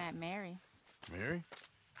it's from that Mary. Mary?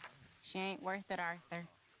 She ain't worth it, Arthur.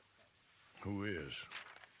 Who is?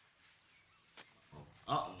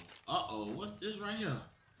 Uh-oh. Uh-oh. What's this right here?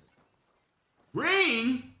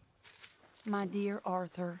 Ring? My dear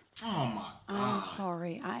Arthur. Oh, my God. I'm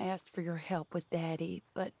sorry I asked for your help with Daddy,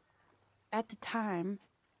 but at the time,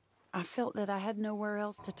 I felt that I had nowhere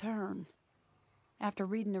else to turn. After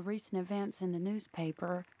reading the recent events in the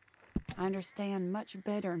newspaper, I understand much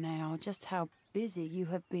better now just how busy you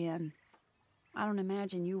have been. I don't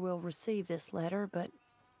imagine you will receive this letter, but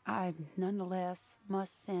I nonetheless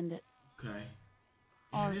must send it. Okay.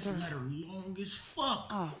 Man, this letter long as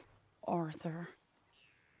fuck. Oh, Arthur.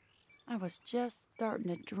 I was just starting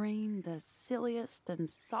to dream the silliest and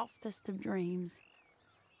softest of dreams.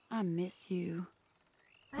 I miss you.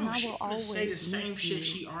 Bro, And I she will finna always say the same miss shit you.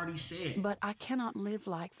 she already said. But I cannot live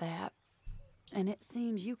like that. And it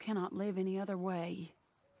seems you cannot live any other way.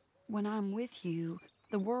 When I'm with you,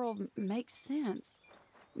 the world makes sense.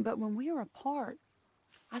 But when we are apart,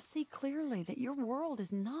 I see clearly that your world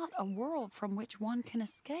is not a world from which one can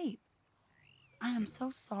escape. I am so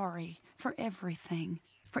sorry for everything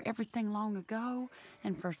long ago,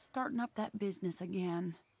 and for starting up that business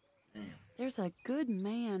again. There's a good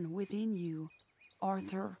man within you,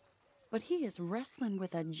 Arthur, but he is wrestling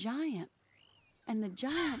with a giant, and the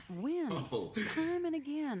giant wins time and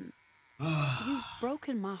again. You've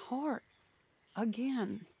broken my heart,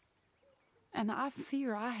 again. And I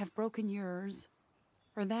fear I have broken yours.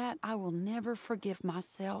 For that, I will never forgive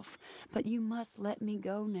myself. But you must let me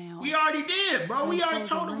go now. We already did, bro. We already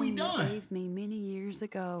Until told the her we ring you done. gave me many years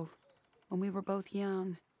ago, when we were both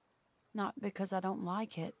young. Not because I don't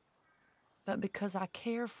like it, but because I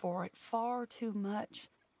care for it far too much,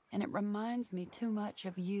 and it reminds me too much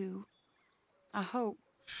of you. I hope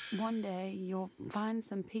one day you'll find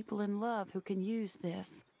some people in love who can use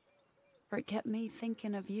this, for it kept me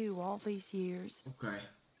thinking of you all these years. Okay.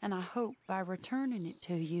 And I hope by returning it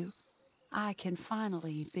to you, I can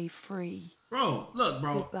finally be free. Bro, look,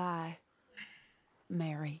 bro. Goodbye,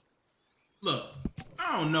 Mary. Look,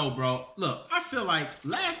 I don't know, bro. Look, I feel like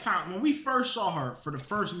last time when we first saw her for the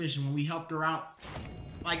first mission, when we helped her out,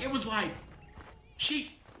 like, it was like she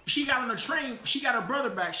got on the train, she got her brother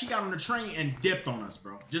back, she got on the train and dipped on us,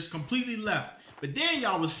 bro. Just completely left. But then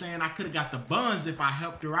y'all was saying I could have got the buns if I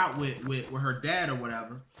helped her out with her dad or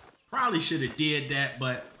whatever. Probably should have did that,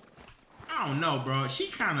 but I don't know, bro. She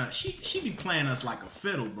be playing us like a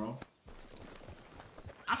fiddle, bro.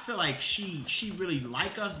 I feel like she really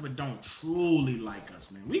like us, but don't truly like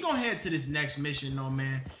us, man. We gonna head to this next mission, though,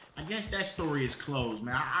 man. I guess that story is closed,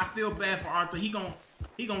 man. I feel bad for Arthur. He gonna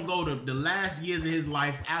go to the last years of his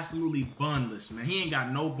life absolutely bunless, man. He ain't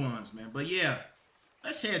got no buns, man. But yeah,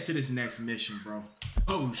 let's head to this next mission, bro.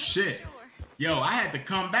 Oh shit. Yo, I had to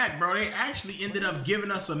come back, bro. They actually ended up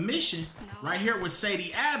giving us a mission right here with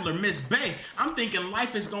Sadie Adler, Miss Bay. I'm thinking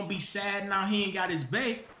life is gonna be sad now he ain't got his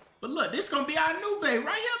Bay. But look, this gonna be our new Bay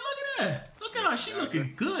right here. Look at that. Look at her. She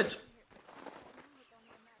looking good.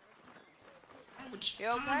 You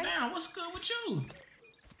okay? Calm down. What's good with you?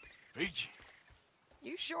 Peachy.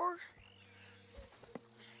 You sure?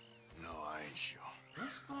 No, I ain't sure.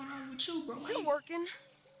 What's going on with you, bro? Still working?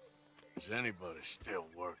 Is anybody still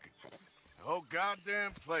working? The whole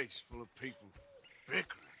goddamn place full of people bickering,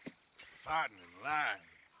 fighting and lying.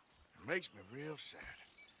 It makes me real sad.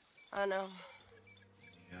 I know.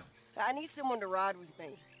 Yeah. I need someone to ride with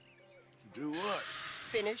me. Do what?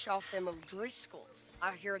 Finish off them O'Driscolls.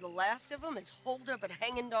 I hear the last of them is holed up at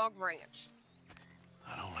Hanging Dog Ranch.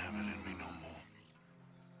 I don't have it in me no more.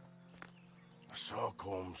 I saw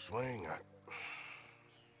Colm swing.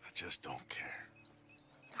 I just don't care.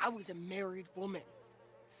 I was a married woman.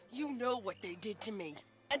 You know what they did to me.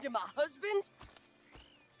 And to my husband?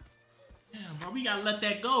 Yeah, bro, we gotta let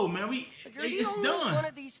that go, man. You're It's the only done. one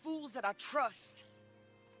of these fools that I trust.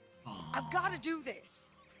 I've got to do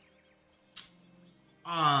this.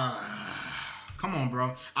 Come on,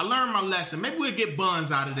 bro. I learned my lesson. Maybe we'll get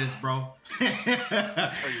buns out of this, bro.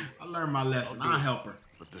 I learned my lesson. I'll help her.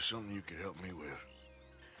 But there's something you could help me with.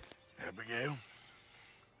 Abigail,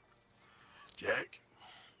 Jack,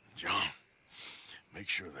 John, make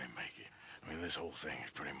sure they make it. I mean, this whole thing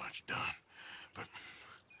is pretty much done. But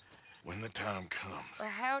when the time comes...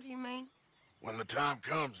 How do you mean? When the time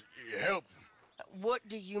comes, you help them. What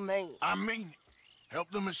do you mean? I mean, help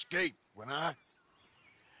them escape. When I...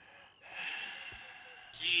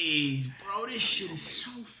 Jeez, bro, this shit is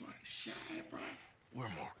so fucking sad, bro. We're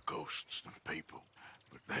more ghosts than people.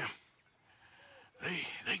 But them,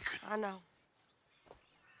 they could... I know.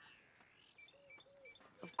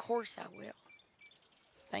 Of course I will.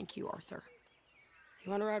 Thank you, Arthur.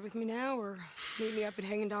 You want to ride with me now, or meet me up at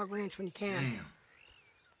Hanging Dog Ranch when you can? Damn.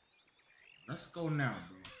 Let's go now,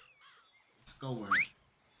 bro. Let's go with her.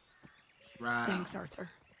 Right. Thanks, Arthur.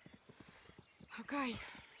 Okay.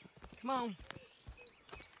 Come on.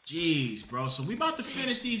 Jeez, bro. So we about to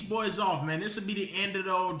finish these boys off, man. This will be the end of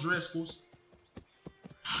the O'Driscolls.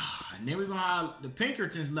 And then we're gonna have the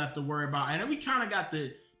Pinkertons left to worry about. And then we kind of got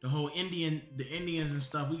the whole the Indians and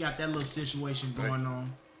stuff. We got that little situation going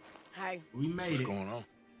on. Hey. We made What's it. going on?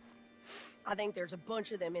 I think there's a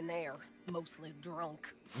bunch of them in there, mostly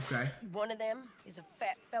drunk. Okay. One of them is a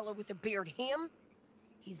fat fellow with a beard. Him,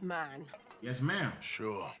 he's mine. Yes, ma'am.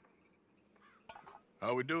 Sure.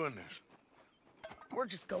 How we doing this? We're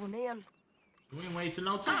just going in. We ain't wasting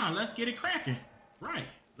no time. Let's get it cracking. Right.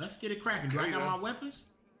 Let's get it cracking. Do I got my weapons?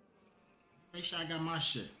 Make sure I got my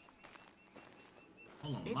shit.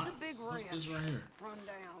 Hold on. It's a big What's ranch. this right here? Run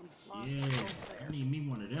down. Yeah. I need me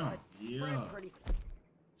one of them. Yeah.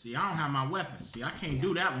 See, I don't have my weapons. See, I can't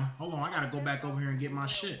do that one. Hold on. I got to go back over here and get my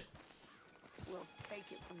shit. We'll take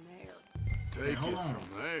it from there. Take hold it on. from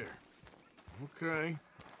there. Okay.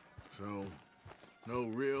 So, no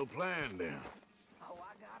real plan then. Oh,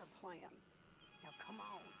 I got a plan. Now, come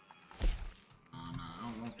on. Nah, I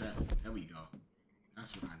don't want that. There we go.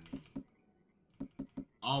 That's what I need.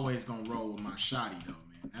 Always gonna roll with my shotty, though,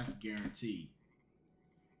 man. That's guaranteed.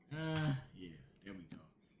 Yeah. There we go.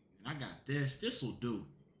 And I got this. This will do.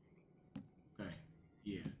 Okay.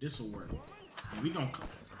 Yeah, this will work. And we gonna...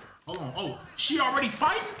 Hold on. Oh, she already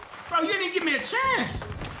fighting? Bro, you didn't even give me a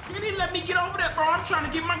chance. You didn't even let me get over there, bro. I'm trying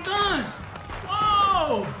to get my guns.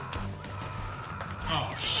 Whoa!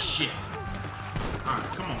 Oh, shit. All right,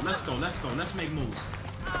 come on. Let's go. Let's go. Let's make moves.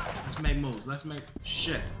 Let's make moves. Let's make...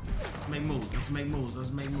 Shit. Let's make moves. Let's make moves.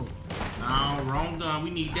 Let's make moves. No, wrong gun. We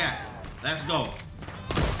need that. Let's go.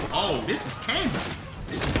 Oh, this is candy.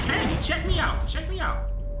 This is candy. Check me out. Check me out.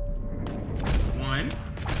 1, 2,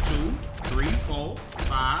 3, 4,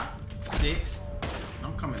 5, 6.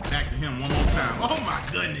 I'm coming back to him one more time. Oh my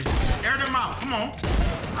goodness. Air them out. Come on.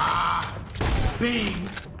 Ah. Bing.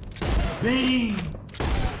 Bing.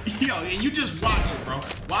 Yo, and you just watch it, bro.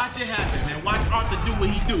 Watch it happen, man. Watch Arthur do what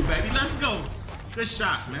he do, baby. Let's go. Good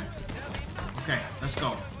shots, man. Okay, let's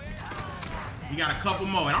go. We got a couple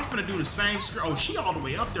more, and I'm finna do the same script. Oh, she all the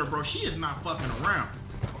way up there, bro. She is not fucking around.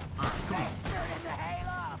 All right, come on.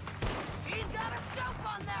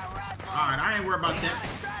 All right, I ain't worried about that.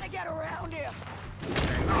 Try to get around him.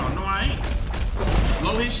 Okay, no, I ain't.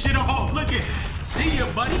 Blow his shit off. Look at. See ya,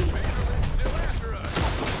 buddy.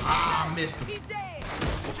 Ah, I missed him.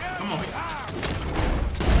 Come on.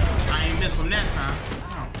 I ain't miss him that time.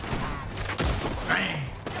 Bang.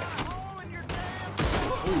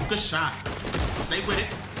 Ooh, good shot. Stay with it.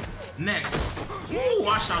 Next. Ooh,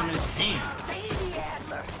 I shot him in his hand.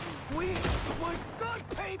 We was good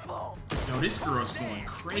people. Yo, this girl's going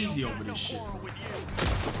crazy over this shit.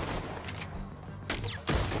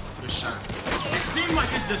 Good shot. It seems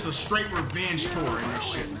like it's just a straight revenge tour in this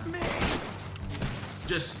shit, man.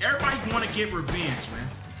 Just everybody want to get revenge, man.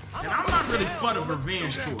 And I'm not really for the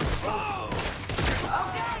revenge tour.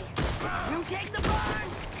 Okay, you take the barn.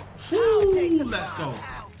 Woo, let's go.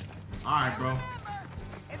 All right, bro.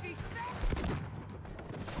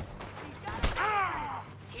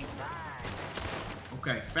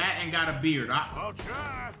 Okay, fat and got a beard. I'm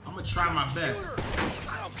gonna try my best.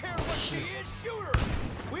 I don't care what she is, shoot her.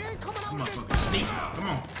 We ain't coming out I'm with this. motherfucking sneaky. Come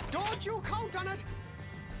on. Don't you count on it.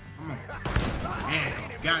 Come on. Man,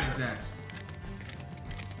 got his ass.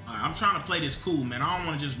 All right, I'm trying to play this cool, man. I don't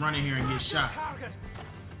want to just run in here and get shot.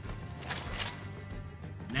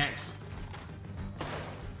 Next.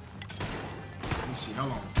 Let me see.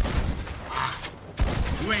 Hold on. Ah.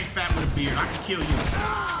 You ain't fat with a beard. I can kill you.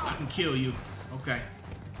 I can kill you. Okay.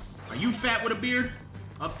 Are you fat with a beard?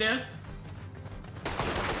 Up there?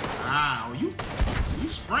 Ah, oh, you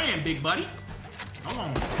spraying, big buddy. Hold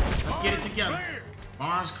on. Let's get it together.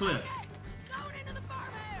 Barnes clip.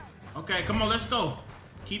 Okay, come on, let's go.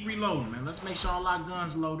 Keep reloading, man. Let's make sure all our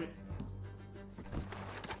guns loaded.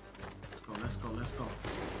 Let's go, let's go, let's go.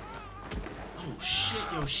 Oh shit,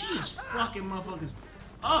 yo, she is fucking motherfuckers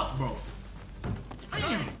up, bro.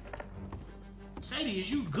 Damn. Sadie, is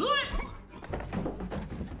you good?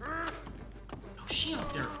 Oh, she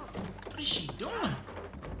up there. What is she doing?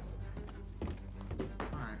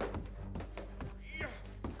 Alright.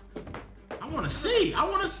 I wanna see. I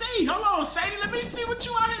wanna see. Hold on, Sadie. Let me see what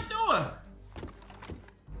you out here doing.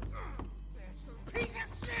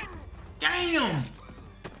 Damn.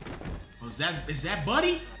 Oh, is that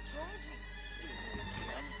Buddy?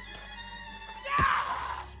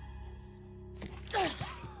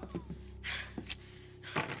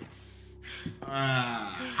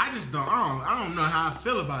 I just don't. I don't know how I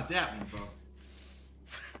feel about that one, bro.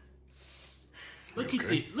 Look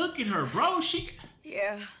at her, bro.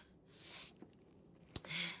 Yeah.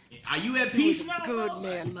 Are you at peace now? Good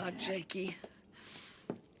man, my Jakey.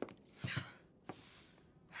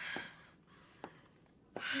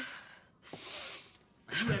 Are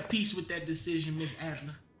you at peace with that decision, Miss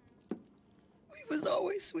Adler? We was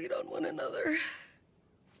always sweet on one another.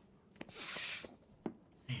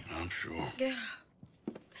 I'm sure. Yeah.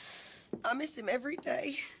 I miss him every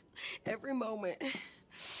day, every moment.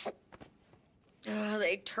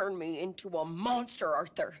 They turned me into a monster,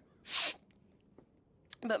 Arthur.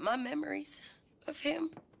 But my memories of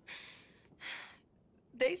him,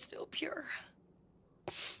 they still pure.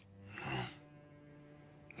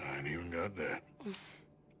 I ain't even got that.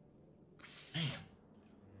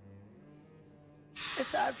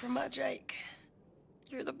 Aside from my Jake,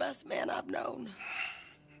 you're the best man I've known.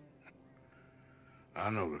 I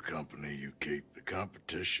know the company you keep. The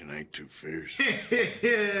competition ain't too fierce.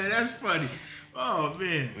 Yeah, that's funny. Oh,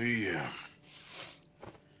 man.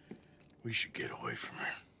 We should get away from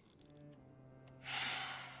her.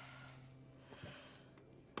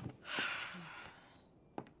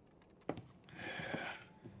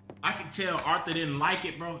 I could tell Arthur didn't like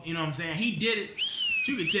it, bro. You know what I'm saying? He did it.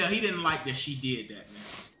 You could tell he didn't like that she did that, man.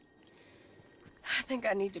 I think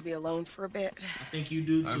I need to be alone for a bit. I think you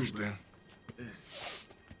do, too, I understand. bro.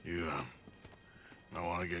 Yeah. I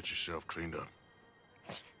want to get yourself cleaned up.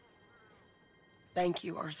 Thank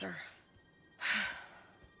you, Arthur.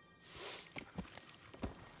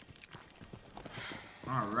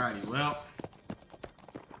 Alrighty, well.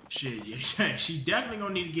 Shit, yeah, she definitely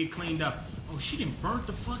gonna need to get cleaned up. Oh, she didn't burn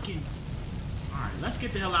the fucking... Alright, let's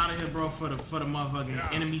get the hell out of here, bro, for the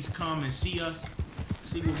motherfucking enemies come and see us.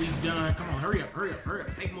 See what we've done. Come on, hurry up, hurry up, hurry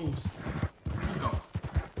up. Make moves. Let's go.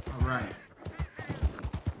 Alrighty.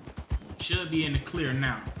 Should be in the clear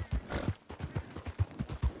now.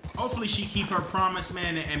 Hopefully she keep her promise,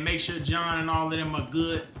 man, and make sure John and all of them are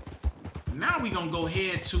good. Now we gonna go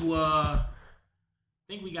ahead to, I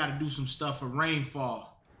think we gotta do some stuff for rainfall.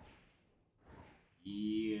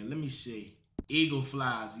 Yeah, let me see. Eagle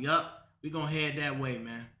flies. Yup. We gonna head that way,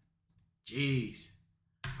 man. Jeez.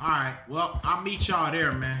 Alright, well, I'll meet y'all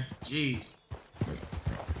there, man. Jeez.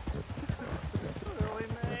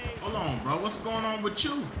 Hold on, bro. What's going on with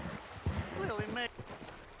you?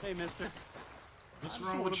 Hey, mister. What's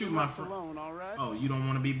wrong with you, my friend? Alone, all right? Oh, you don't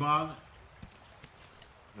want to be bothered?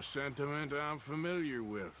 A sentiment I'm familiar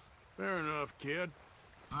with. Fair enough, kid.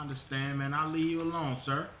 I understand, man. I'll leave you alone,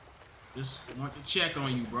 sir. Just want to check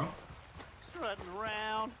on you, bro. Strutting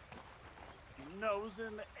around, nose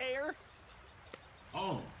in the air.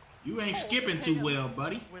 Oh, you ain't skipping too well,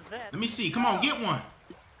 buddy. Let me see. Come on, get one.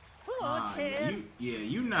 Yeah,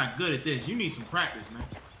 you not good at this. You need some practice, man.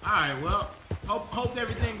 All right, well, hope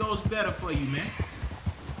everything goes better for you, man.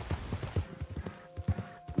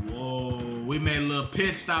 Whoa, we made a little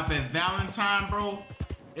pit stop at Valentine, bro.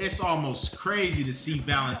 It's almost crazy to see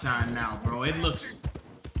Valentine now, bro. It looks...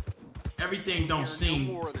 Everything don't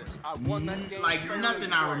seem like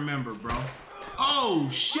nothing I remember, bro. Oh,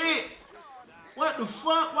 shit. What the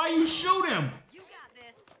fuck? Why you shoot him? You got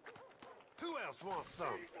this. Who else wants some?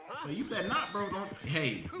 Huh? Well, you better not, bro. Don't.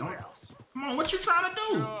 Come on, what you trying to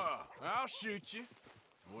do? I'll shoot you.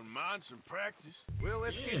 Wouldn't mind some practice. Well,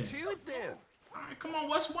 let's get to it then. All right, come on,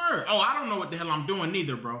 what's word? Oh, I don't know what the hell I'm doing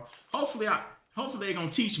neither, bro. Hopefully they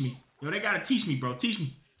gonna teach me. Yo, they gotta teach me, bro. Teach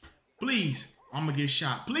me. Please. I'm gonna get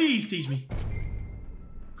shot. Please teach me.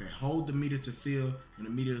 Okay, hold the meter to fill. When the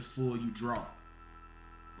meter is full, you draw.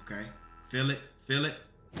 Okay, fill it, fill it.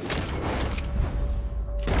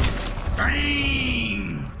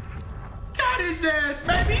 Bang! Got his ass,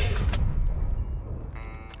 baby!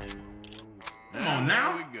 Come on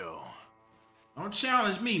now. There we go. Don't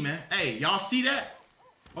challenge me, man. Hey, y'all see that?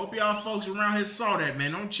 Hope y'all folks around here saw that,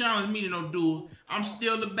 man. Don't challenge me to no duel. I'm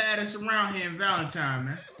still the baddest around here in Valentine,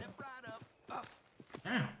 man.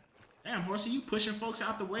 Damn, Horsey, you pushing folks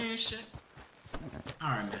out the way and shit?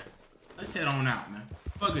 Alright, man. Let's head on out, man.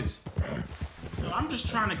 Fuckers. Yo, I'm just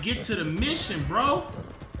trying to get to the mission, bro.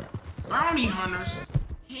 Bounty hunters?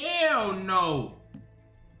 Hell no.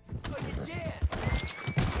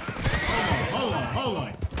 Hold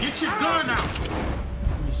on. Get your gun out.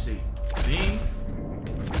 Let me see. Bing.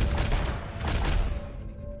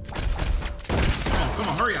 Come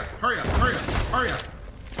on, hurry up.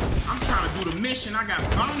 I'm trying to do the mission. I got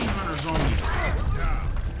bounty hunters on me.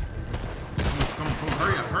 Come on,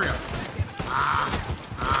 hurry up.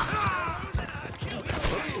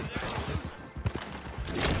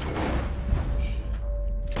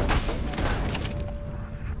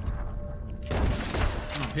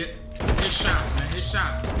 Come on, hit shots, man. Hit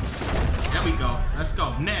shots. There we go. Let's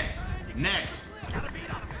go. Next.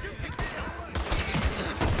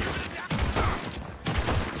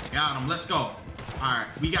 Got him. Let's go. All right,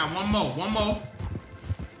 we got one more.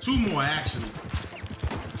 Two more, actually.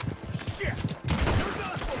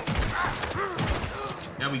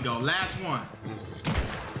 There we go. Last one.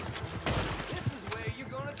 This is where you're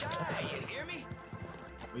gonna die. You hear me?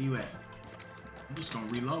 Where you at? I'm just gonna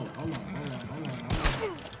reload. Hold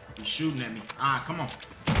on. He's shooting at me. Come on.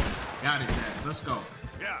 Got his ass. Let's go.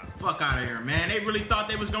 Yeah. Fuck out of here, man. They really thought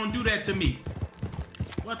they was gonna do that to me.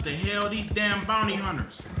 What the hell, these damn bounty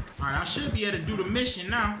hunters? All right, I should be able to do the mission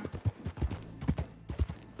now.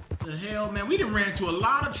 The hell, man? We done ran into a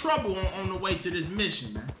lot of trouble on the way to this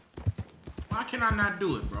mission, man. Why can I not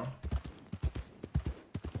do it, bro?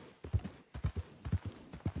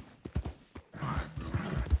 All right, bro.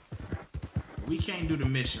 We can't do the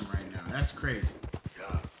mission right now. That's crazy.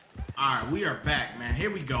 All right, we are back, man.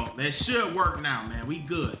 Here we go. That should work now, man. We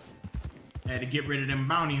good. Had to get rid of them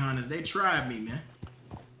bounty hunters. They tried me, man.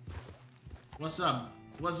 What's up?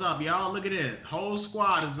 What's up, y'all? Look at this. Whole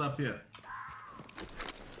squad is up here.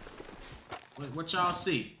 What y'all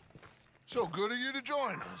see? So good of you to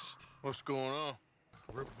join us. What's going on?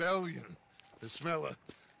 Rebellion. The smell of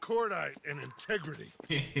cordite and integrity.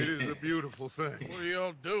 It is a beautiful thing. What are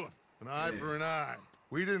y'all doing? An eye for an eye.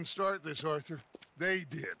 We didn't start this, Arthur. They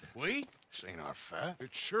did. We? This ain't our fight. It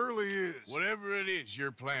surely is. Whatever it is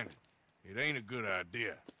you're planning, it ain't a good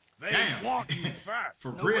idea. They Damn. want you to fight.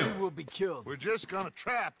 For Nobody real. will be killed. We're just gonna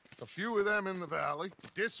trap a few of them in the valley,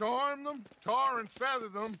 disarm them, tar and feather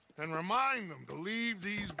them, and remind them to leave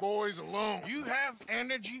these boys alone. You have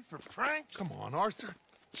energy for pranks? Come on, Arthur.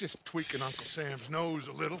 Just tweaking Uncle Sam's nose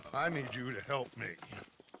a little. I need you to help me.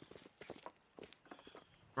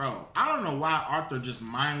 Bro, I don't know why Arthur just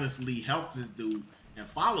mindlessly helps this dude and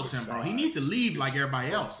follows him, bro. He needs to leave like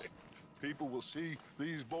everybody else. People will see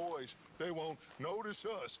these boys. They won't notice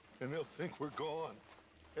us, and they'll think we're gone.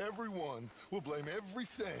 Everyone will blame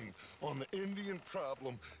everything on the Indian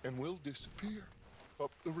problem, and we'll disappear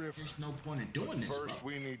up the river. There's no point in doing this, bro. First,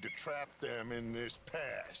 we need to trap them in this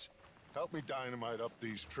pass. Help me dynamite up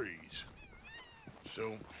these trees.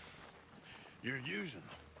 So, you're using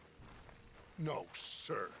them? No,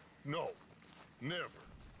 sir. No. Never.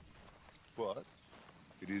 But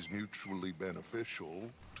it is mutually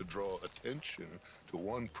beneficial to draw attention to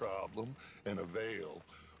one problem and avail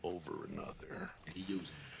over another. He using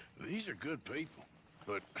them. These are good people,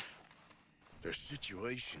 but their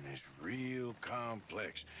situation is real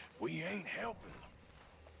complex. We ain't helping them.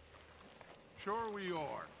 Sure we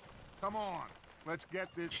are. Come on. Let's get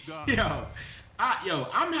this done.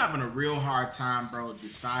 I'm having a real hard time, bro,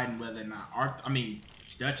 deciding whether or not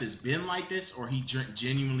Dutch has been like this or he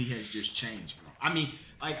genuinely has just changed, bro. I mean,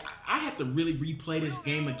 like, I have to really replay this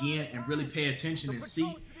game again and really pay attention and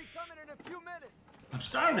see. I'm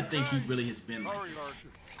starting to think he really has been like this. Arthur.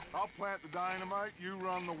 I'll plant the dynamite, you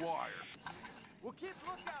run the wire. We'll keep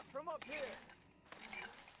lookout from up here.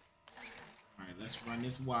 All right, let's run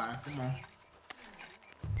this wire. Come on.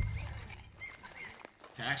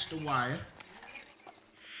 Attach the wire.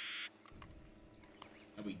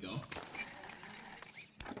 There we go.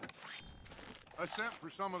 I sent for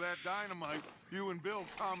some of that dynamite you and Bill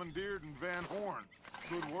commandeered in Van Horn.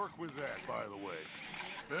 Good work with that, by the way.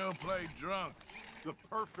 Bill played drunk. The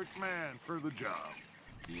perfect man for the job.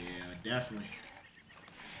 Yeah, definitely.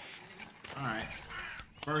 All right.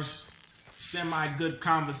 First semi-good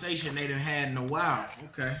conversation they done had in a while.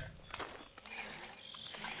 Okay.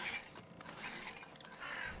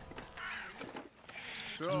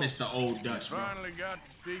 So, I miss the old Dutch, bro. Finally got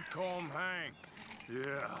to see Colm hang.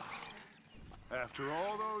 Yeah. After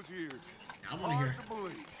all those years. I want to hear. To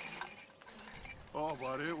believe. Oh,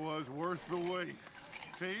 but it was worth the wait.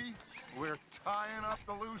 See? We're tying up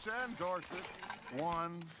the loose ends, Arthur.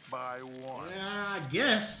 One by one. Yeah, I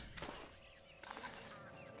guess.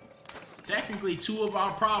 Technically, 2 of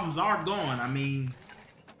our problems are gone. I mean,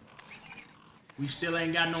 we still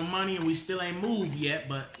ain't got no money and we still ain't moved yet,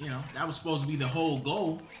 but, you know, that was supposed to be the whole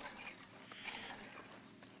goal.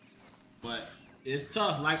 But it's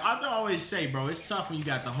tough. Like I always say, bro, it's tough when you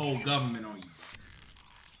got the whole government on you.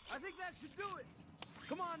 I think that should do it.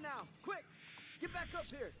 Come on now, quick. Get back up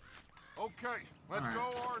here. Okay, let's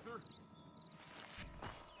go, Arthur.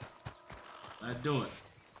 Let's do it.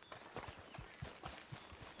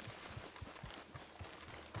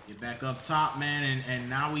 Get back up top, man, and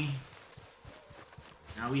now we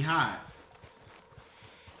hide.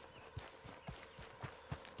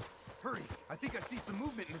 Hurry, I think I see some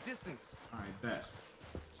movement in the distance. All right, bet.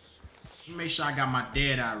 Make sure I got my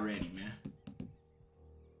dead eye ready, man.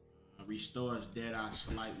 Restores dead eye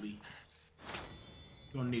slightly.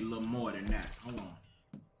 You're gonna need a little more than that. Hold on.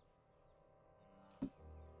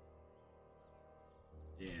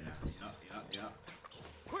 Dead eye. Yup.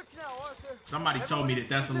 Quick now, Arthur. Somebody told me that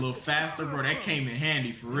that's a little faster, bro. That came in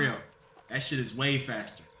handy for real. That shit is way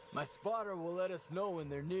faster. My spotter will let us know when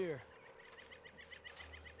they're near.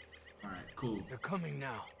 All right, cool. They're coming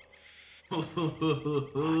now.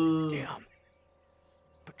 Damn.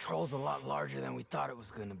 Patrol's a lot larger than we thought it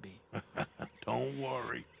was gonna be. Don't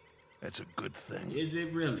worry. That's a good thing. Is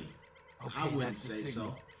it really? Okay, I wouldn't that's the say signal.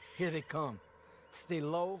 so. Here they come. Stay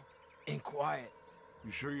low and quiet.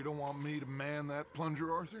 You sure you don't want me to man that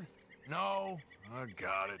plunger, Arthur? No, I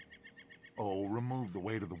got it. Oh, remove the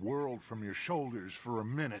weight of the world from your shoulders for a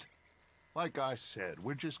minute. Like I said,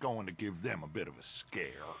 we're just going to give them a bit of a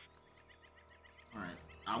scare. All right.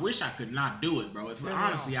 I wish I could not do it, bro.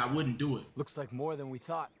 Honestly, I wouldn't do it. Looks like more than we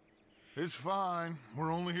thought. It's fine.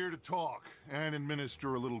 We're only here to talk and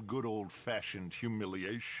administer a little good old-fashioned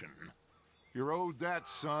humiliation. You're owed that,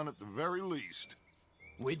 son, at the very least.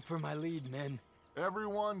 Wait for my lead, men.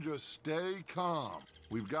 Everyone just stay calm.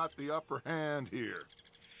 We've got the upper hand here.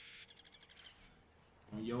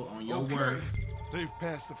 On your word. They've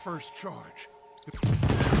passed the first charge.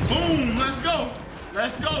 Boom! Let's go!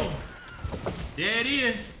 Let's go! There it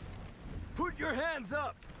is. Put your hands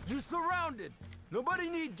up! You're surrounded! Nobody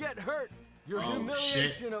need get hurt. Your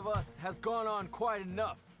humiliation of us has gone on quite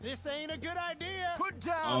enough. This ain't a good idea. Put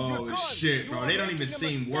down your gun. Oh shit, bro. They don't even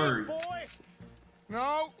seem worried.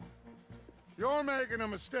 No. You're making a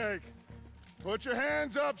mistake. Put your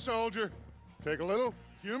hands up, soldier. Take a little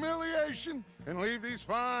humiliation and leave these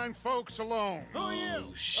fine folks alone. Who are you?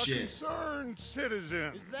 Oh shit. A concerned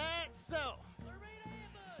citizen. Is that so?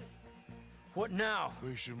 What now?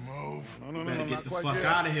 We should move. No, Better get not the quite fuck yet.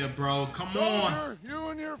 out of here, bro. Come on. Soldier, you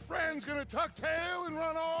and your friends gonna tuck tail and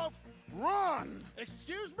run off? Run!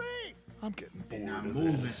 Excuse me? I'm getting bored Not of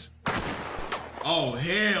moving. this. Oh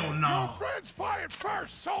hell Your no. friends fired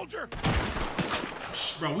first, soldier!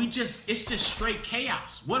 Bro, it's just straight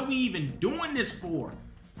chaos. What are we even doing this for?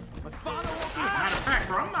 My father won't be Matter of fact,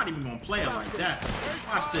 bro, I'm not even gonna play it like that.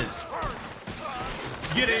 Watch this.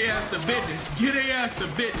 Get their ass to business. Get their ass to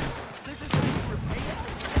business.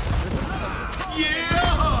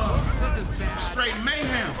 Yeah! Straight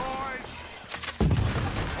mayhem.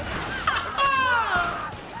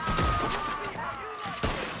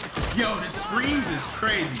 Yo, the screams is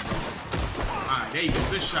crazy, bro. Alright, there you go.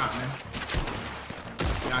 Good shot, man.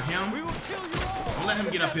 Got him. Don't let him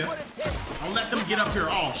get up here. Don't let them get up here.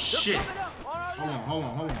 Oh, shit. Hold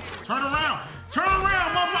on. Turn around. Turn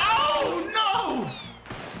around, motherfucker. Oh, no.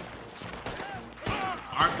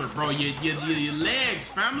 Arthur, bro, your legs,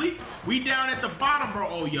 family. We down at the bottom, bro.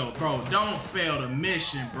 Oh, yo, bro, don't fail the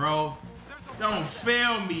mission, bro. Don't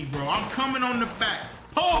fail me, bro. I'm coming on the back.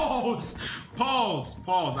 Pause.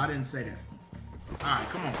 I didn't say that. All right,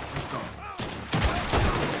 come on. Let's go.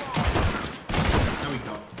 There we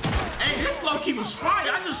go. Hey, this low-key was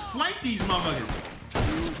fire. I just flanked these motherfuckers.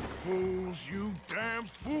 You fools, you damn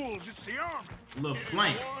fools. It's the army. Little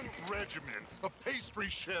flank. One regiment of pastry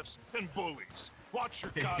chefs and bullies. Watch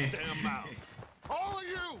your goddamn mouth. All of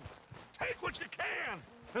you, take what you can,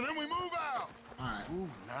 and then we move out. All right. Move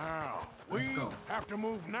now. Let's go. Have to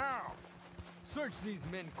move now. Search these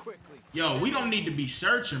men quickly. Yo, we don't need to be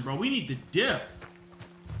searching, bro. We need to dip.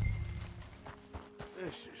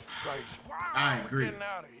 This is crazy. Why I are we agree. getting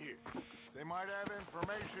out of here? They might have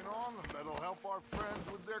information on them that'll help our friends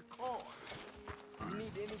with their cause. We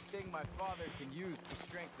need anything my father can use to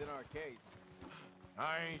strengthen our case.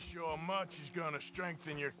 I ain't sure much is gonna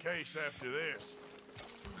strengthen your case after this.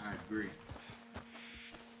 I agree.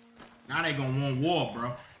 Now they gonna want war,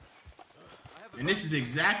 bro. And this is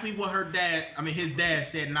exactly what his dad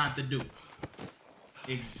said not to do.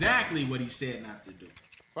 Exactly what he said not to do.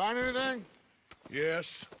 Find anything?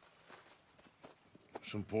 Yes.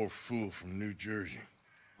 Some poor fool from New Jersey.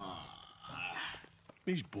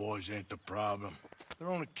 These boys ain't the problem. They're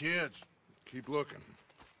only kids. Keep looking.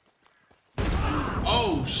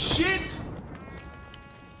 Oh, shit!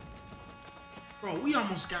 Bro, we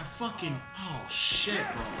almost got fucking... Oh, shit,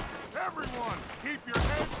 bro. Everyone, keep your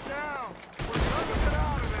heads down. We're gonna get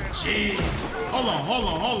out of there. Jeez. Hold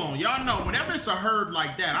on. Y'all know, whenever it's a herd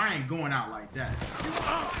like that, I ain't going out like that.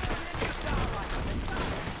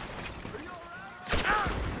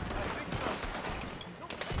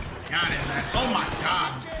 Got his ass. Oh, my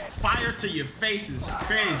God. Fire to your face is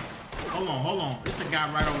crazy. Hold on. There's a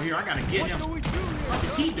guy right over here. I gotta get him. What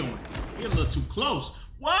is he doing? He a little too close.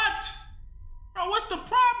 What? Bro, what's the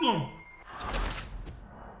problem?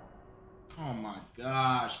 Oh my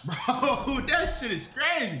gosh, bro. That shit is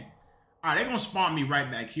crazy. All right, they're gonna spawn me right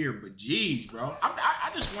back here, but geez, bro. I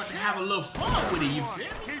just want to have a little fun with it, you feel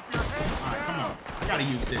me? All right, come on. I gotta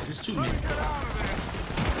use this. It's too many. There we go.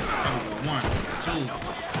 1, 2.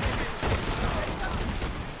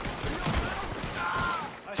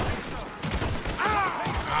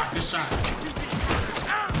 Good shot.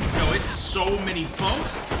 Yo, it's so many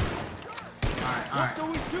folks. All right. What do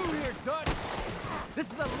we do here, Dutch?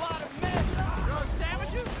 This is a lot of men. You're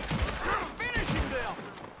savages? You're finishing them.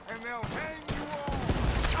 And they'll hang you all.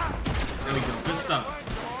 There we go. Good stuff.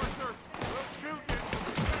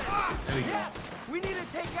 There we go. We need to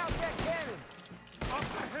take out that cannon. Up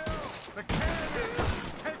the hill. The cannon.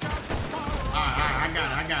 Take out the fire. All right. I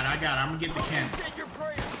got it. I'm gonna get the cannon. Say your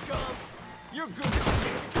prayers, scum. You're good.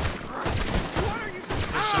 What are you?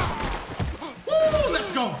 Good shot. Woo!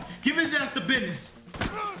 Let's go. Give his ass the business.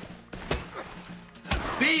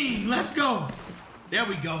 Bing. Let's go. There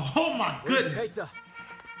we go. Oh my goodness.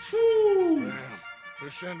 Woo. Damn.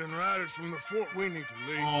 They're sending riders from the fort. We need to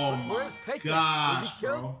leave. Oh my gosh,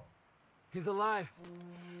 bro. He's alive.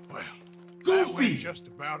 Well, Goofy. that went just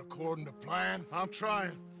about according to plan. I'm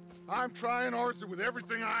trying, Arthur, with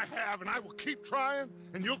everything I have, and I will keep trying,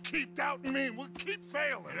 and you'll keep doubting me, and we'll keep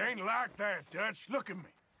failing. It ain't like that, Dutch. Look at me.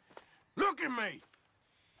 Look at me.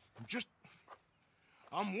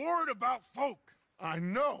 I'm worried about folk. I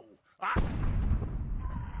know.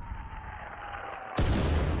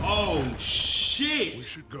 Oh, shit. We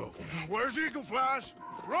should go. Where's Eagle Flies?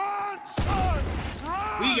 Run, son!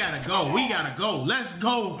 Run! We gotta go. We gotta go. Let's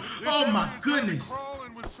go. Oh, my goodness.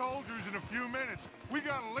 Crawling with soldiers in a few minutes. We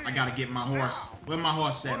gotta leave. I gotta get my horse. Where my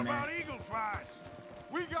horse at, What man? about Eagle Flies?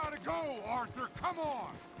 We gotta go, Arthur. Come on.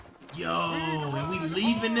 Yo, and we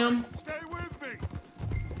leaving them? Stay with me.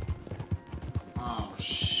 Oh,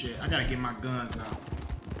 shit. I gotta get my guns out.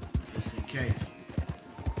 Just in case.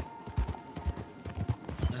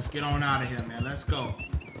 Let's get on out of here, man. Let's go.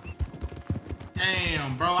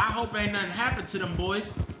 Damn, bro. I hope ain't nothing happened to them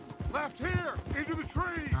boys. Left here, into the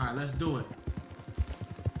trees. All right, let's do it.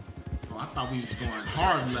 Oh, I thought we was going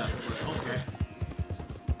hard left, but okay.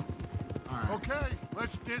 All right. Okay,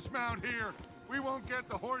 let's dismount here. We won't get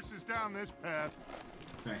the horses down this path.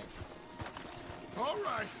 Okay. All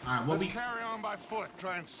right. All right, what let's we carry on by foot.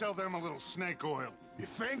 Try and sell them a little snake oil. You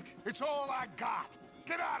think? It's all I got.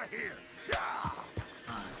 Get out of here. Yeah.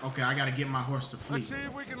 All right. Okay, I gotta get my horse to fleet. Let's see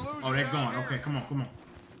if we can lose. Oh, they're going. Okay, come on, come on.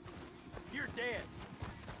 You're dead.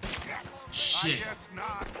 Shit. I guess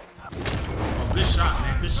not. Oh, good shot,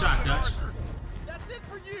 man. Good shot, Dutch. That's it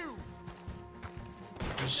for you.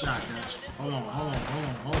 Good shot, Dutch. Hold on, hold on, hold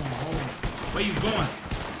on, hold on, hold on. Where you going?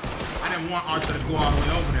 I didn't want Arthur to go all the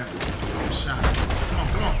way over there. Good shot. Come on,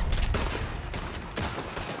 come on.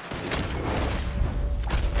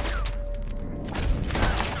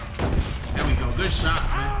 There we go. Good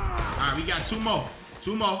shots, man. All right, we got two more.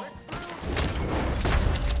 Two more.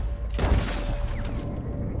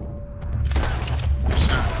 Good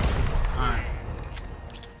shots. All right.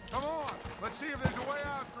 Come on. Let's see if there's a way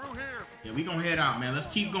out through here. Yeah, we gonna head out, man. Let's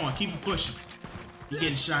keep going. Keep it pushing. He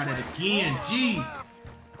getting shot at again. Jeez.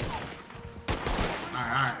 All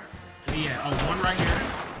right. Where he at? Oh, one right here.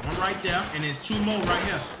 One right there. And there's two more right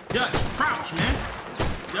here. Dutch, crouch, man.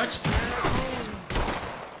 Dutch.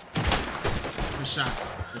 Good shots.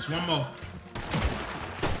 There's one more.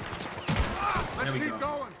 Let's There we keep go.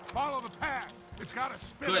 going. Follow the path. It's got to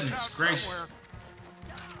spit us Goodness out gracious. somewhere.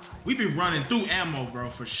 We be running through ammo, bro,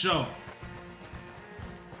 for sure.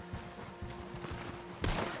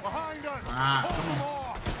 Behind us. Ah, Hold come them on.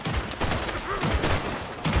 off.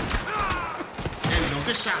 There we go.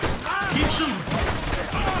 Good shot. Keep shooting.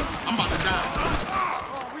 I'm about to die.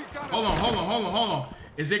 Oh, we got Hold on, hold on, hold on, hold on.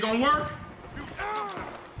 Is it gonna work?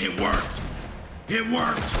 It worked. It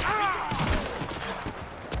worked.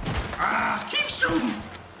 Ah, keep shooting.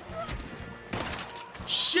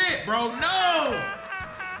 Shit, bro. No.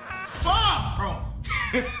 Fuck, bro.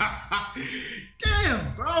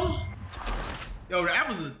 Damn, bro. Yo, that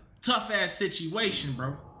was a tough ass situation,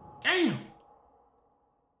 bro. Damn.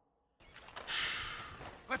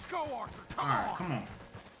 Let's go, Arthur. All right, come on.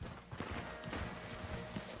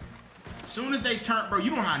 As soon as they turn, bro, you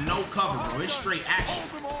don't have no cover, bro. It's straight action.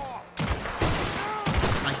 Hold them off.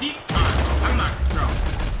 Like these, I'm not, bro.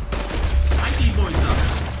 Light these boys up.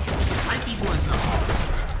 Light these boys up.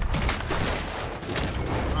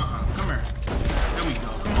 Come here. There we go.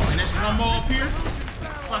 Come on. And there's one more up here.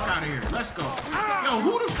 Fuck out of here. Let's go. Yo,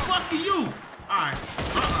 who the fuck are you? All right.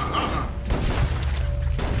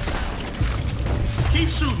 Keep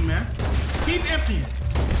shooting, man. Keep emptying.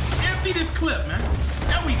 Empty this clip, man.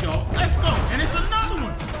 There we go. Let's go. And it's another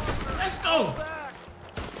one. Let's go. All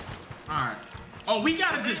right. Oh, we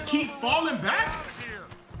gotta just keep falling back?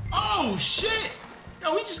 Oh, shit.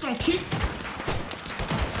 Yo, we just gonna keep...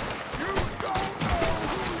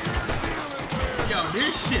 Yo,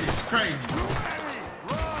 this shit is crazy, bro.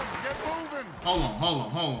 Hold on, hold on,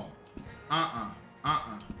 hold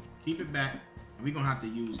on. Keep it back. We gonna have to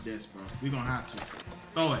use this, bro. We gonna have to.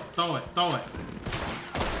 Throw it, throw it, throw it.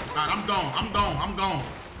 All right, I'm gone, I'm gone, I'm gone.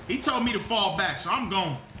 He told me to fall back, so I'm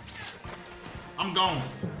gone. I'm gone.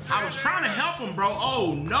 I was trying to help him, bro.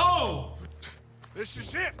 Oh, no. This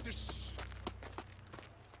is it. This.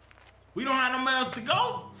 We don't have nowhere else to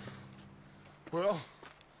go? Well,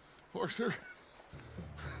 Arthur.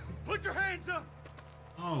 Put your hands up.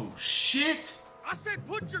 Oh, shit. I said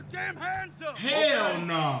put your damn hands up. Hell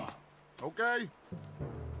no. Okay.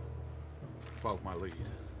 Follow my lead.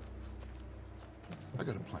 I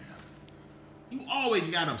got a plan. You always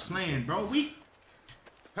got a plan, bro.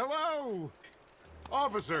 Hello,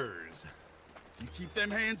 officers. You keep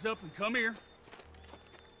them hands up and come here.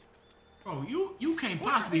 Bro, you can't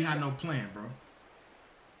possibly have no plan, bro.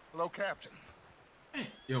 Hello, Captain. Hey,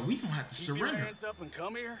 yo, we gonna have to Keep your surrender. hands up and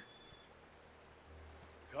come here.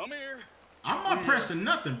 Come here. I'm not pressing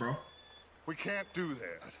nothing, bro. We can't do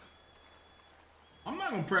that. I'm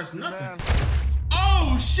not gonna press nothing.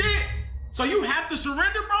 Oh, shit. So you have to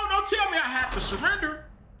surrender, bro? Don't tell me I have to surrender.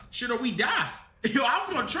 Shit, or we die. Yo, I was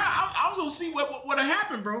gonna try. I was gonna see what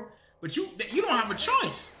happened, bro. But you don't have a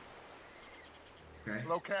choice. Okay.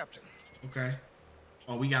 Hello, Captain. Okay.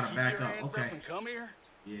 Oh, we gotta back up. Okay. Come here.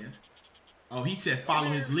 Yeah. Oh, he said follow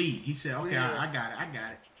his lead. He said, okay, I got it. I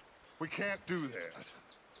got it. We can't do that.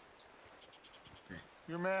 Okay.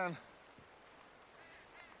 Your man.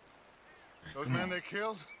 Those men they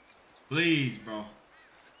killed? Please, bro.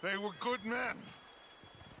 They were good men.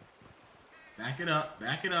 Back it up.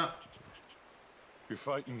 Back it up. You're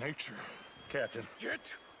fighting nature, Captain.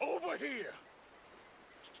 Get over here.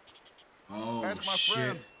 Oh, Ask my shit.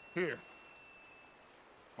 friend. Here.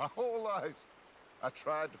 My whole life, I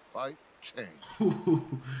tried to fight change.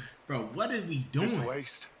 Bro, what are we doing? It's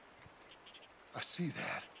waste. I see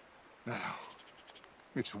that. Now,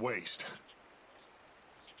 it's waste.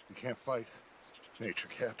 You can't fight nature,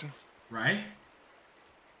 Captain. Right?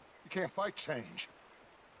 You can't fight change.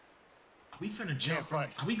 Are we finna jump? Bro?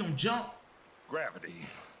 Are we gonna jump? Gravity.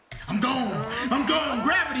 I'm going. I'm going.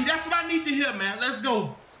 Gravity. That's what I need to hear, man. Let's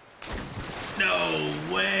go. No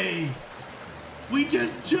way. We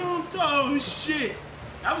just jumped. Oh, shit.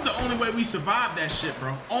 That was the only way we survived that shit,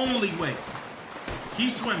 bro. Only way.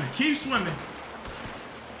 Keep swimming. Keep swimming.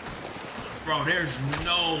 Bro, there's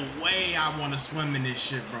no way I want to swim in this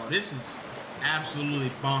shit, bro. This is absolutely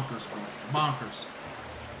bonkers, bro. Bonkers.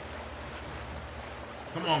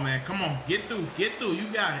 Come on, man. Come on. Get through. Get through. You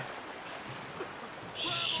got it.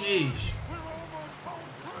 Sheesh.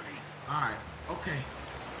 Alright. Okay.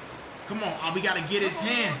 Come on. Oh, we got to get his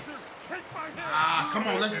hand. Ah, come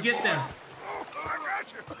on. Let's get them.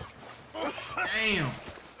 Damn.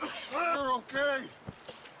 We're okay.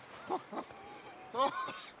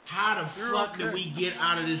 How the fuck did we get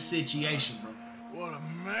out of this situation, bro? What a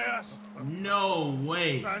mess. No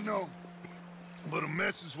way. I know. But a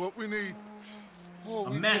mess is what we need. Oh,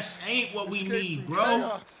 a mess ain't what we need, bro.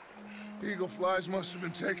 Chaos. Eagle flies must have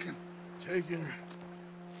been taken. Taken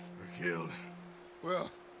or killed.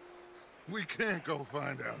 Well, we can't go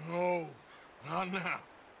find out. No, not now.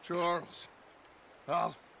 Charles,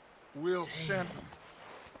 we'll send him.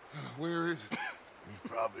 Where is he?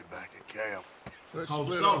 He's probably back at camp. Let's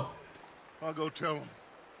hope so. Up. I'll go tell him.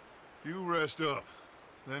 You rest up,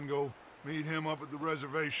 then go meet him up at the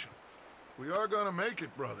reservation. We are gonna make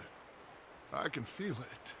it, brother. I can feel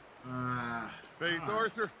it. Faith,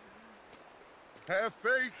 Arthur. Have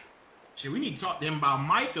faith. Shit, we need to talk to them about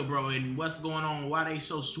Micah, bro, and what's going on, why they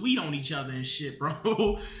so sweet on each other and shit, bro.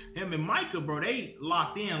 Him and Micah, bro, they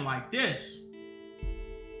locked in like this.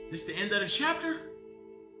 This the end of the chapter?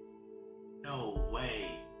 No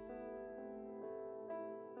way.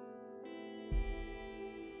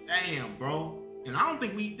 Damn, bro. And I don't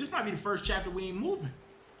think this might be the first chapter we ain't moving.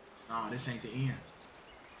 Nah, this ain't the end.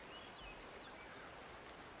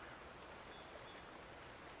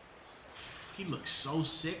 He looks so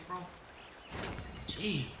sick, bro.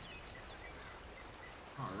 Jeez.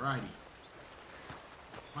 Alrighty.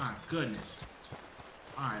 My goodness.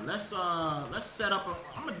 Alright, let's set up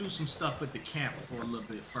I'm gonna do some stuff at the camp for a little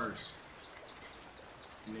bit first.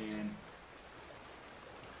 And then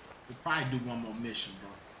we'll probably do one more mission, bro.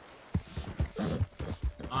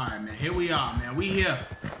 Alright, man. Here we are, man. We here.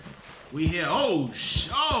 We here. Oh,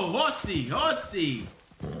 horsey.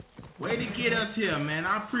 Way to get us here, man.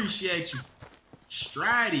 I appreciate you.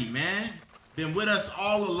 Stridey, man. Been with us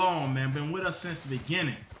all along, man. Been with us since the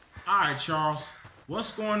beginning. All right, Charles.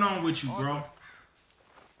 What's going on with you, bro?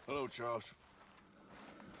 Hello, Charles.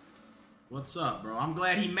 What's up, bro? I'm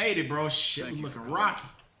glad he made it, bro. Shit, we looking rocky.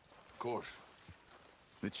 Of course.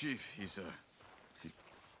 The chief, he's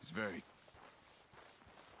very...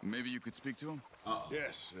 Maybe you could speak to him?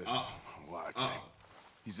 Yes. Why?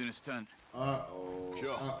 He's in his tent.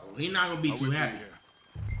 Sure. He not gonna be too happy.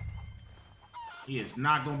 He is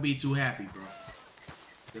not gonna be too happy, bro.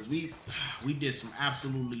 Because we did some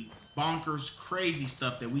absolutely bonkers, crazy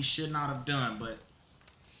stuff that we should not have done. But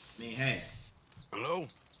I mean, hey. Hello.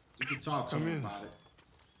 We can talk to him about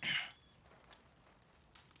it.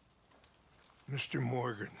 Mr.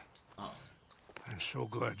 Morgan. I'm so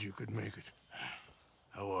glad you could make it.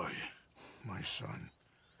 How are you? My son.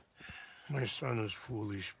 My son is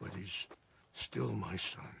foolish, but he's still my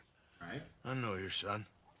son. Right? I know your son.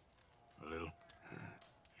 A little.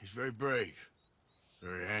 He's very brave.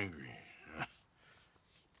 Very angry.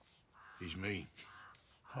 He's mean.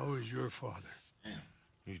 How is your father? Damn.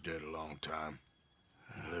 He's dead a long time.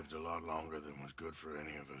 He lived a lot longer than was good for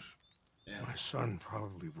any of us. Damn. My son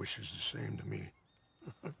probably wishes the same to me.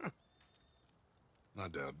 I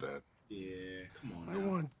doubt that. Yeah, come on I now.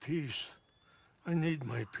 want peace. I need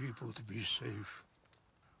my people to be safe.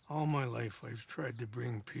 All my life I've tried to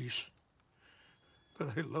bring peace.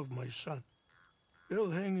 But I love my son.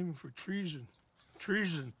 They'll hang him for treason.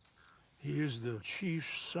 Treason. He is the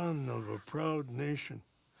chief son of a proud nation.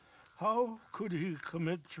 How could he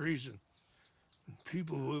commit treason?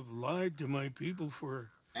 People who have lied to my people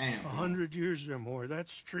for 100 years or more,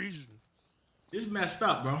 that's treason. This messed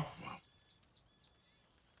up, bro.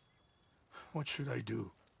 What should I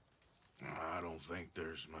do? I don't think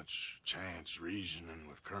there's much chance reasoning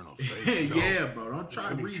with Colonel Faith. Yeah, bro. Don't try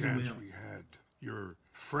to Any reason with chance him. we had, your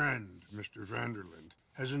friend, Mr. Vanderland,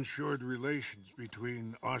 has ensured relations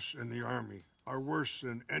between us and the army are worse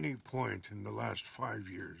than any point in the last 5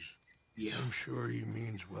 years. Yeah. I'm sure he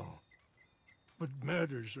means well. But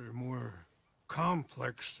matters are more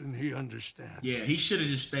complex than he understands. Yeah, he should have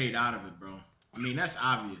just stayed out of it, bro. I mean, that's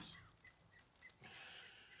obvious.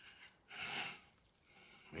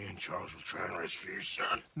 Me and Charles will try and rescue your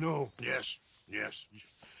son. No. Yes, yes.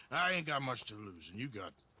 I ain't got much to lose, and you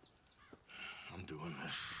got... I'm doing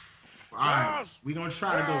this. All right, Charles, we gonna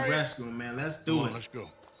try to go where are you? rescue him, man. Let's do Come it. on, let's go.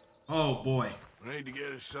 Oh, boy. We need to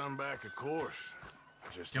get his son back, of course.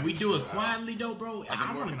 Just Can we ain't do it sure how. quietly, though, bro?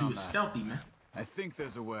 I want to do it stealthy, man. I think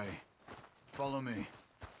there's a way. Follow me.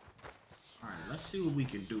 All right, let's see what we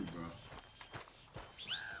can do, bro.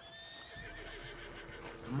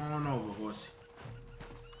 Come on over, horsey.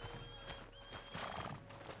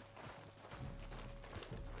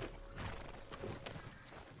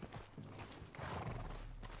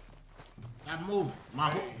 Stop moving. My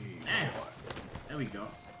damn. There we go.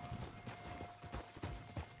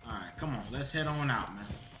 All right, come on. Let's head on out, man.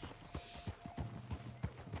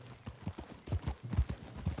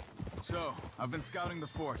 So, I've been scouting the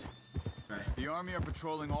fort. Okay. The army are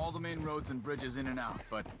patrolling all the main roads and bridges in and out,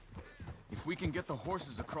 but if we can get the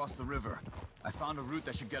horses across the river, I found a route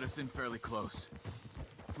that should get us in fairly close.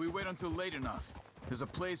 If we wait until late enough, there's a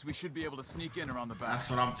place we should be able to sneak in around the back. That's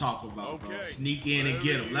what I'm talking about, bro. Okay. Sneak in and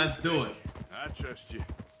get him. Let's do it. I trust you.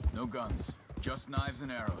 No guns, just knives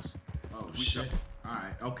and arrows. Oh shit! All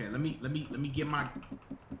right, okay. Let me get my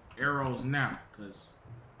arrows now,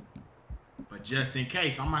 but just in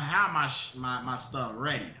case, I'm gonna have my stuff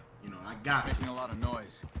ready. Though. You know, I got Making a lot of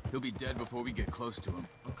noise. He'll be dead before we get close to him.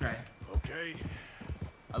 Okay. Okay.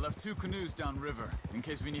 I left 2 canoes downriver in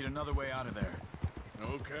case we need another way out of there.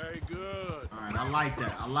 Okay, good. All right, I like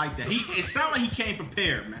that. I like that. It sounds like he came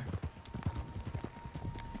prepared, man.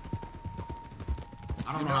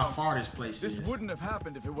 I don't know how far this place is. This wouldn't have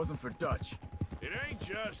happened if it wasn't for Dutch. It ain't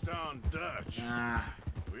just on Dutch. Nah.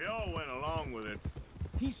 We all went along with it.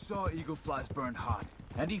 He saw eagle flies burn hot,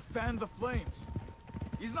 and he fanned the flames.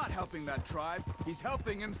 He's not helping that tribe, he's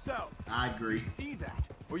helping himself. I agree. You see that,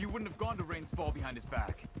 or you wouldn't have gone to Rain's Fall behind his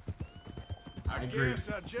back. I agree. Guess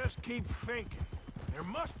I just keep thinking. There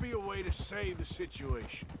must be a way to save the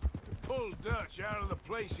situation. To pull Dutch out of the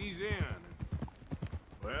place he's in.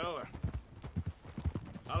 Well,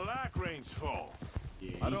 I like Rain's Fall.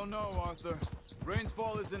 I don't know, Arthur. Rain's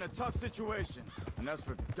Fall is in a tough situation, and as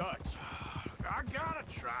for Dutch... I gotta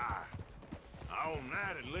try. I own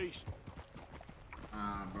that at least.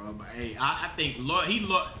 Bro, but hey, I think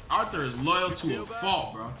Arthur is loyal to a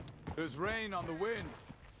fault, bro. There's rain on the wind.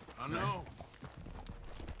 I know.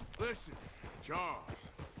 Listen, Charles.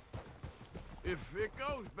 If it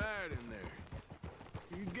goes bad in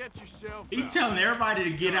there, you get yourself He out. telling everybody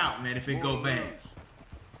to get out, man, if it go bad.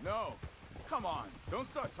 No. Come on. Don't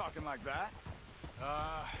start talking like that.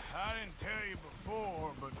 I didn't tell you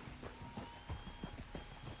before, but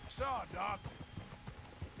I saw a doctor.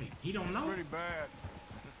 Wait, he don't It's know? pretty bad.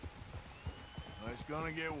 It's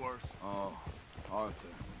gonna get worse. Oh, Arthur.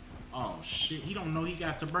 Oh, shit. He don't know he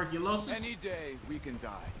got tuberculosis? Any day we can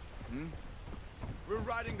die. Hmm? We're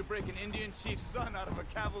riding to break an Indian chief's son out of a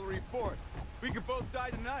cavalry fort. We could both die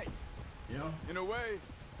tonight. Yeah. In a way,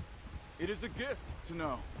 it is a gift to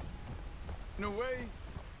know. In a way,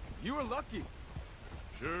 you were lucky.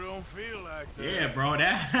 Sure don't feel like that. Yeah, bro.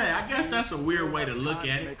 I guess that's a weird way to look Time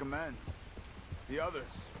at to it. make amends. The others,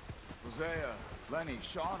 Hosea, Lenny,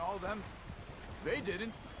 Sean, all of them, they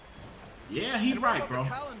didn't. Yeah, he And what right, about bro. the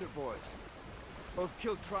Calendar boys? Both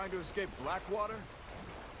killed trying to escape Blackwater.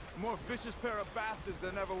 A more vicious pair of bastards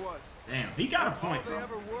than ever was. Damn, he got a That's point, all they bro.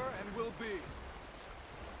 ever were and will be.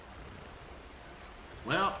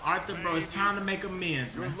 Well, Arthur, bro, it's time to make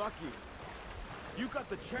amends, You're man. lucky. You got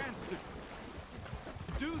the chance to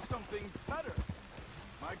do something better.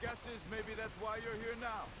 My guess is maybe that's why you're here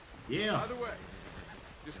now. Yeah. By the way,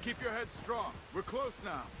 just keep your head strong. We're close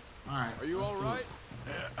now. All right. Are you let's all do right? it.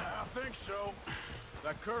 Yeah, I think so.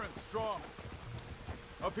 That current's strong.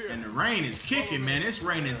 Up here. And the rain is kicking, man. It's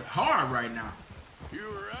raining hard right now. You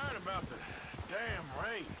were right about the damn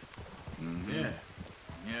rain. Yeah.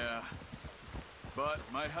 Yeah. But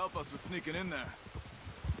might help us with sneaking in there.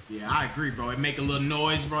 Yeah, I agree, bro. It make a little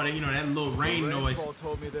noise, bro. You know, that little rain noise. Paul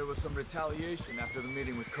told me there was some retaliation after the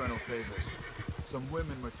meeting with Colonel Favors. Some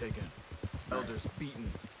women were taken. Elders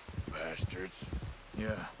beaten. Bastards.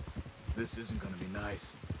 Yeah. This isn't gonna be nice.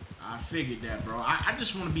 I figured that, bro. I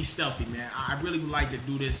just want to be stealthy, man. I really would like to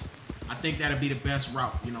do this. I think that'd be the best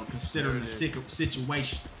route, you know, considering the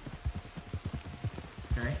situation.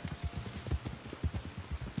 Okay.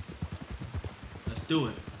 Let's do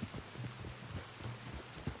it.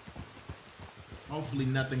 Hopefully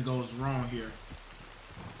nothing goes wrong here.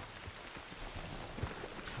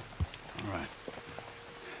 All right.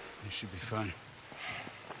 This should be fun.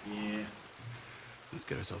 Yeah. Let's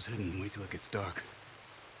get ourselves hidden and wait till it gets dark.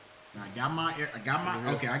 I got my,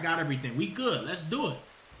 okay, I got everything. We good. Let's do it.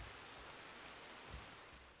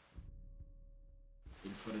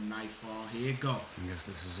 Waiting for the nightfall. Here it go. I guess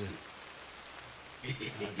this is it.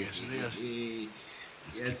 I guess it is.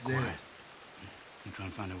 Let's keep quiet. And try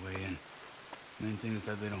and find a way in. Main thing is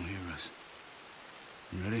that they don't hear us.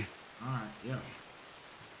 You ready? All right, yeah.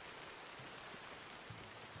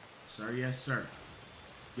 Sir, yes, sir.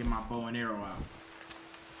 Get my bow and arrow out.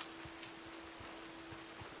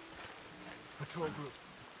 Patrol group.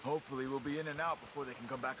 Hopefully we'll be in and out before they can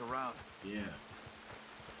come back around. Yeah.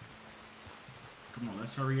 Come on,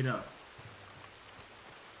 let's hurry it up.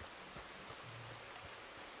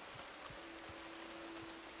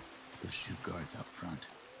 There's 2 guards out front.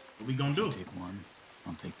 What we gonna do? Take one,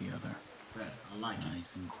 I'll take the other. Bet, I like it.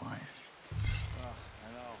 Nice and quiet. I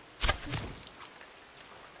know.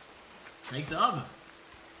 Take the other.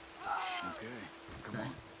 Okay, come Okay.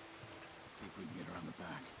 on. See if we can get around the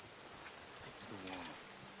back. Stick to the wall.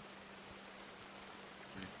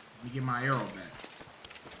 Okay. Let me get my arrow back.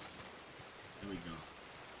 There we go.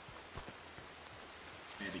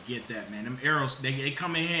 Had to get that, man. Them arrows, they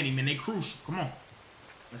come in handy, man. They crucial. Come on.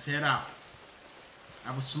 Let's head out.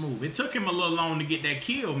 That was smooth. It took him a little long to get that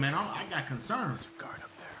kill, man. I got concerns. There's a guard up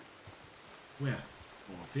there. Where?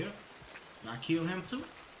 Oh, up here? Did I kill him too?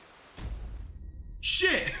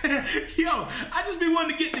 Shit! Yo, I just be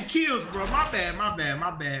wanting to get the kills, bro. My bad,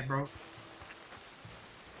 bro.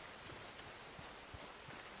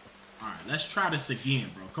 Alright, let's try this again,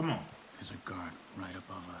 bro. Come on. There's a guard right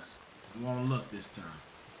above us. I won't look this time.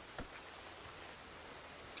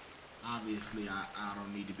 Obviously, I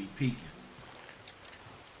don't need to be peeking.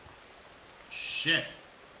 Shit.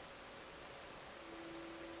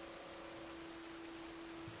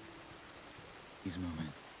 He's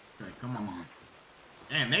moving. Okay, come on.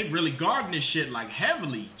 Damn, they really guarding this shit like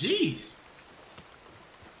heavily. Jeez.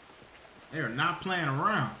 They are not playing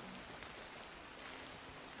around.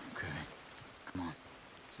 Okay, come on.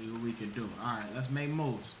 See what we can do. All right, let's make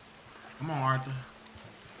moves. Come on, Arthur.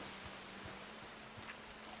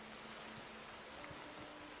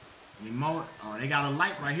 Any more? Oh, they got a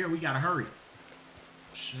light right here. We gotta hurry.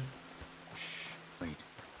 Shit. Wait.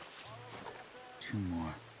 2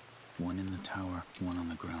 more. One in the tower, one on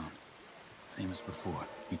the ground. Same as before.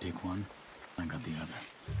 You take one, I got the other.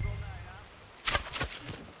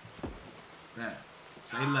 That.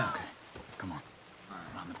 Say less. Okay, come on. All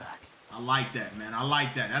right. Around the back. I like that, man. I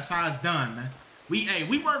like that. That's how it's done, man.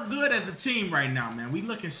 We work good as a team right now, man. We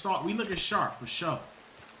looking sharp for sure.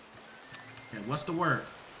 Okay, what's the word?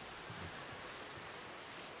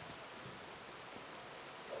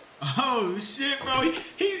 Oh shit, bro.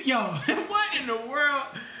 He yo, what in the world?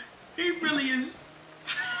 He really is.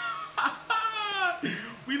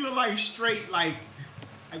 We look like straight like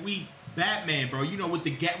we Batman, bro. You know, with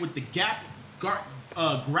the grapple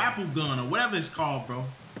gun or whatever it's called, bro. All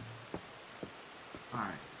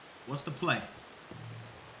right, what's the play?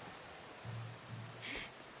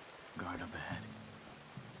 Guard up ahead.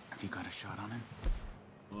 Have you got a shot on him?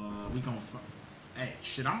 We gonna. Hey,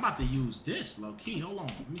 shit, I'm about to use this, low key. Hold on.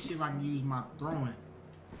 Let me see if I can use my throwing.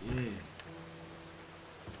 Yeah.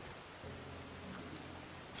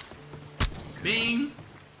 Bing.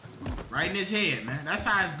 Right in his head, man. That's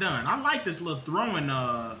how it's done. I like this little throwing,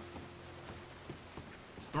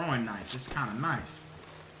 this throwing knife. It's kind of nice.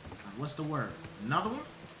 Like, what's the word? Another one?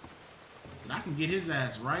 But I can get his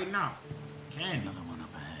ass right now. Candy. Another one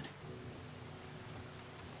up ahead.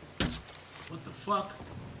 What the fuck?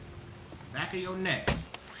 Back of your neck.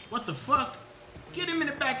 What the fuck? Get him in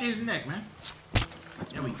the back of his neck, man.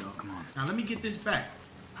 There we go. Come on. Now let me get this back.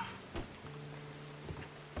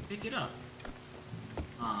 Pick it up.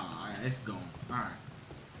 Ah, it's gone. Alright.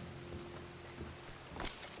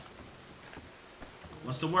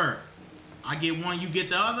 What's the word? I get one, you get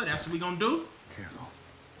the other? That's what we gonna do? Careful.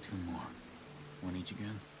 2 more. One each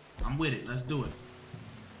again? I'm with it. Let's do it.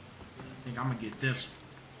 I think I'm gonna get this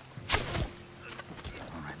one.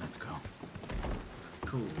 Alright, let's go.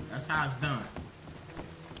 cool. That's how it's done.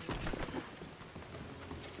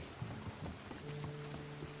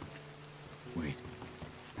 Wait.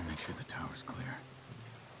 I'll make sure the tower's clear.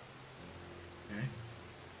 Okay.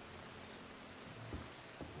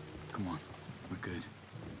 Come on. We're good.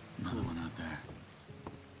 Another one out there.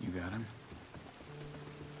 You got him?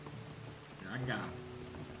 Yeah, I got him.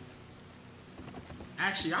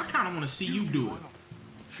 Actually, I kind of want to see you do it.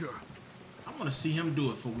 Sure. I want to see him do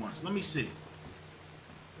it for once. Let me see.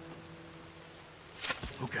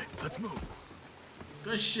 Okay, let's move.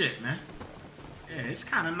 Good shit, man. Yeah, it's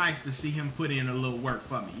kind of nice to see him put in a little work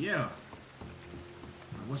for me. Yeah.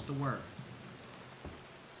 Now, what's the word?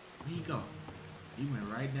 Where you go? He went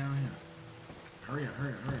right down here. Hurry up,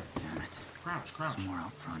 hurry up, hurry up. Damn it. Crouch, crouch. There's more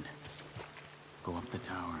out front. Go up the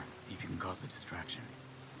tower. See if you can cause a distraction.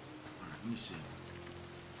 All right, let me see.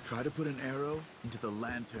 Try to put an arrow into the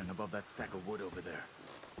lantern above that stack of wood over there.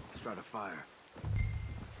 Start a fire.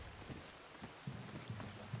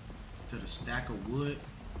 To the stack of wood?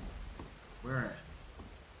 Where at?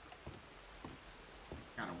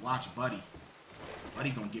 Gotta watch Buddy. Buddy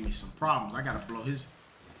gonna give me some problems. I gotta blow his...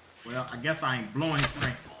 Well, I guess I ain't blowing his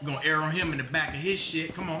crank. We're gonna arrow him in the back of his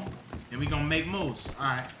shit. Come on. And we gonna make moves.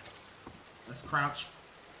 Alright. Let's crouch.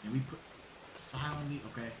 And we put... Silently.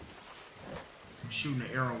 Okay. I'm shooting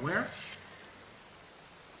the arrow where?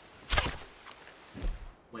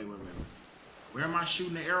 Wait. Where am I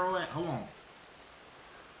shooting the arrow at? Hold on.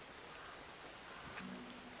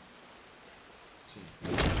 Let's see.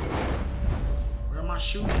 Where am I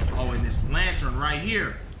shooting? Oh, in this lantern right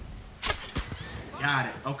here. Got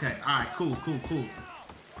it. Okay. All right. Cool.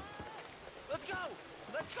 Let's go,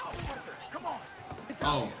 Arthur. Come on. Oh.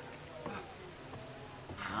 All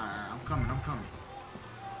right. I'm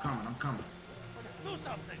coming. Do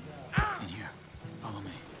something. In here. Follow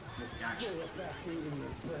me. Gotcha.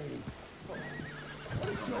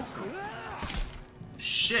 Let's go.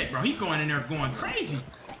 Shit, bro. He going in there going crazy.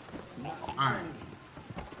 All right.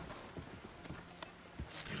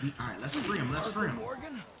 All right. Let's free him.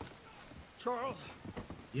 Morgan? Charles?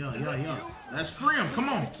 Yeah. Let's free him. Come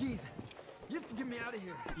on. Keys. You have to get me out of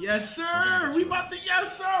here. Yes, sir. We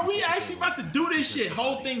actually about to do this shit.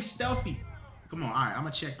 Whole thing stealthy. Come on. All right. I'm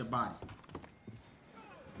gonna check the body.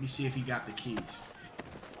 Let me see if he got the keys.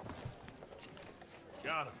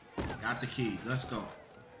 Got him. Got the keys. Let's go.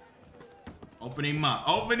 Open him up.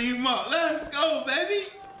 Let's go, baby.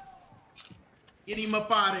 Get him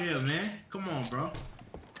up out of here, man. Come on, bro.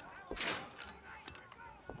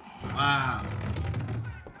 Wow.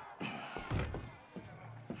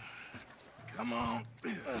 Come on.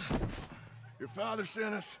 Your father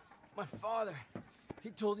sent us? My father. He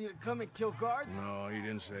told you to come and kill guards? No, he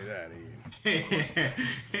didn't say that,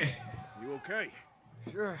 You okay?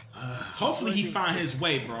 Sure. Hopefully he find his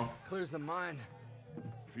way, bro. Clears the mind.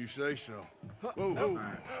 If you say so. Whoa. All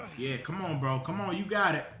right. Yeah, come on, bro. Come on, you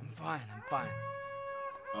got it. I'm fine.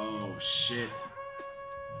 Oh, shit.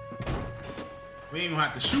 We ain't gonna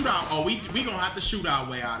have to shoot out. Oh, we gonna have to shoot our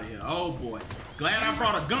way out of here. Oh, boy. Glad I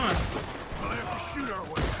brought a gun. We'll have to shoot our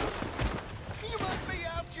way out. You must be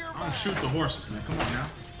out your I'm gonna shoot the horses, man. Come on now.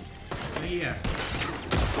 Where he at?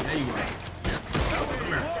 There you are. Come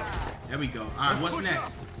here. There we go. All right, what's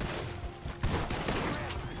next?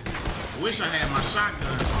 I wish I had my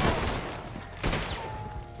shotgun.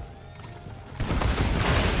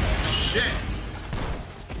 Shit.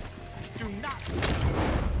 Do not.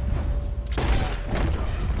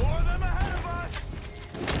 More of them ahead of us.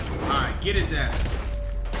 All right, get his ass.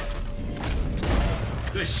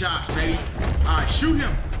 Good shots, baby. All right, shoot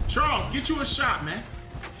him. Charles, get you a shot, man.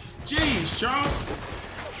 Jeez, Charles.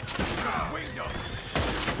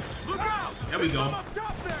 Look out. There we go. Up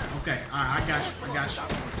top there. Okay, all right, I got you.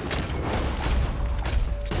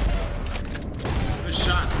 Good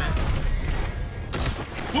shots, man.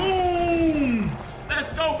 Boom!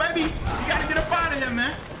 Let's go, baby. You gotta get up out of here,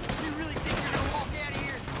 man. You really think you're gonna walk out of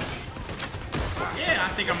here? Yeah, I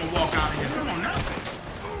think I'm gonna walk out of here. Come on now.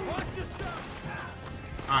 Watch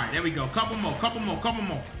yourself. All right, there we go. Couple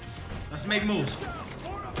more. Let's make moves.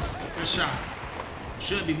 Good shot.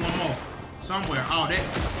 Should be one more somewhere. Oh, there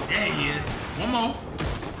he is. One more.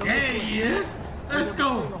 There he is. Let's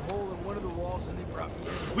go.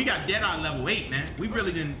 We got Deadeye level 8, man. We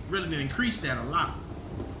really didn't increase that a lot.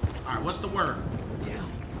 All right, what's the word? Damn.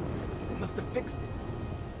 They must have fixed it.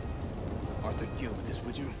 Arthur, deal with this,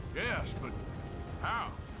 would you? Yes, but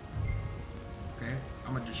how? Okay,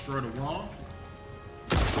 I'm gonna destroy the wall.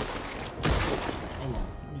 Hold on,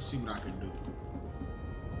 let me see what I can do.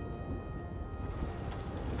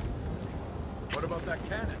 What about that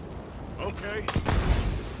cannon? Okay.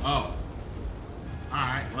 Oh.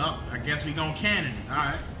 Alright, well, I guess we gonna cannon it. All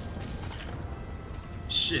right.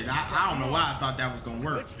 Shit, I don't know why I thought that was gonna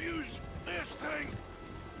work. Let's use this thing.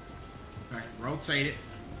 Okay, rotate it.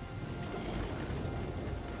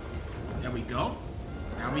 There we go.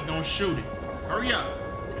 Now we gonna shoot it. Hurry up.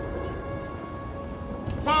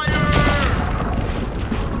 Fire!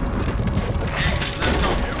 Excellent, let's go.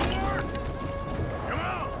 Come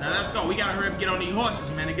on. Now let's go. We gotta hurry up and get on these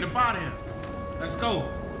horses, man, and get up out of here. Let's go.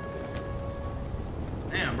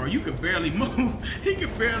 Damn, bro, you could barely move. He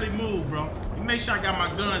could barely move, bro. You make sure I got my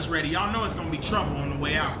guns ready. Y'all know it's gonna be trouble on the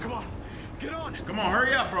way out. Come on, get on. Come on,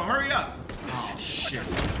 hurry up, bro. Hurry up. Oh, shit.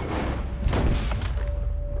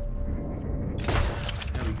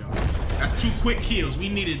 There we go. That's 2 quick kills. We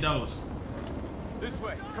needed those. This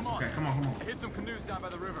way. Come on. Okay, come on, come on. I hit some canoes down by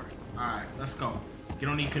the river. All right, let's go. Get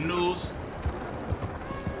on these canoes.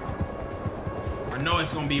 I know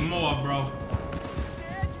it's gonna be more, bro.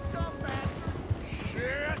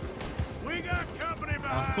 Shit. We got company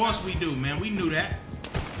behind. Of course we do, man. We knew that.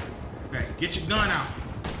 Okay, get your gun out.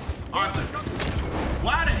 Arthur,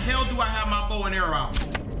 why the hell do I have my bow and arrow out?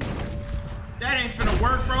 That ain't finna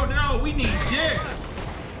work, bro. No, we need this.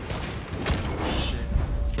 Shit.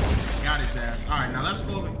 Got his ass. All right, now let's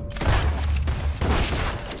go over.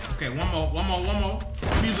 Okay, one more.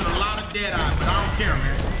 I'm using a lot of dead eye, but I don't care,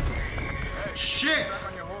 man. Shit.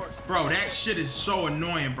 Bro, that shit is so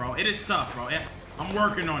annoying, bro. It is tough, bro. I'm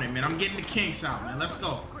working on it, man. I'm getting the kinks out, man. Let's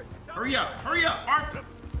go. Hurry up, Arthur.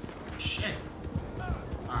 Shit.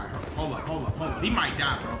 All right, hold up. He might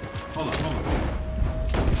die, bro. Hold up. Come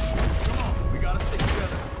on, we gotta stick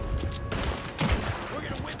together. We're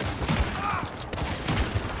gonna win.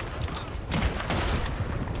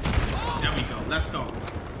 There we go. Let's go.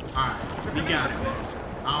 All right, we got it, man.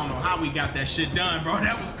 I don't know how we got that shit done, bro.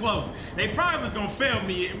 That was close. They probably was gonna fail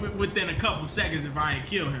me within a couple seconds if I ain't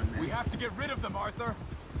kill him, man. We have to get rid of them, Arthur.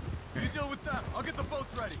 You deal with them. I'll get the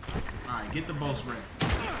boats ready. All right, get the boats ready.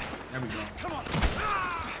 There we go. Come on.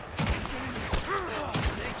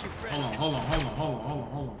 Thank you, friend. Hold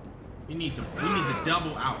on. We need the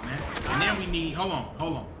double out, man. And then we need, hold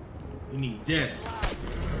on. We need this.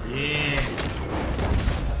 Yeah.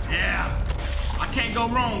 I can't go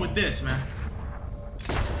wrong with this, man.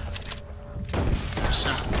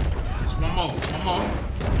 Shots. It's one more.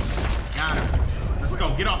 Got it. Let's go.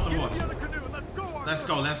 Get off the horse. Let's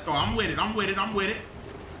go. I'm with it.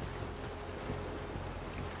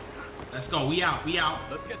 Let's go. We out.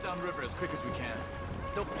 Let's get downriver as quick as we can.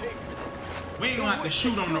 They'll pay for this. We ain't gonna have to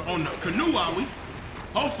shoot on the canoe, are we?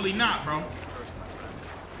 Hopefully not, bro.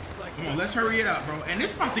 Come on, let's hurry it up, bro. And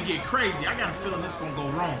this about to get crazy. I got a feeling this gonna go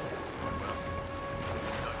wrong.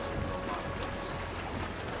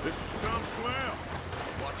 This is some swell.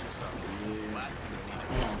 Watch yourself. Yeah.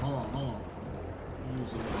 Hold on.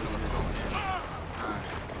 Use a little bit of this. Alright.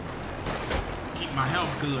 Keep my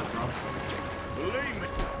health good, bro. Believe me.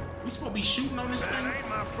 We supposed to be shooting on this thing? That ain't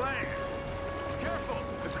my plan. Careful,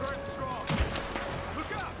 the current's strong.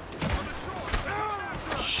 Look out! On the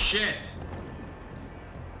shore! Shit!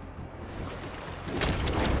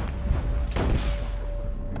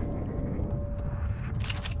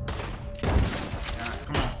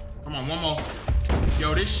 Come on, one more.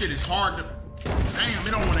 Yo, this shit is hard to... Damn,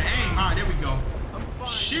 it don't want to aim. All right, there we go. I'm fine.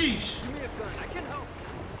 Sheesh. Give me a gun. I can help.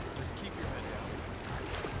 Just keep your head down.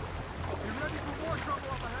 Be ready for more trouble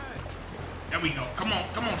up ahead. There we go. Come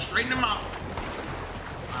on, straighten them out. All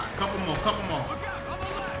right, couple more. Look out, on the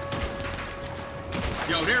left.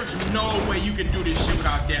 Yo, there's no way you can do this shit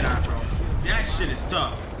without Deadeye, bro. That shit is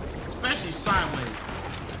tough, especially sideways.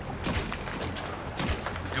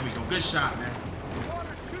 There we go. Good shot, man. The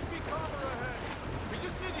water should be calmer ahead. We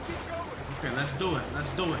just need to keep going. Okay, let's do it.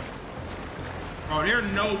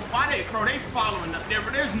 Bro, they following up.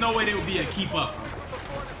 There's no way they would be a keep up.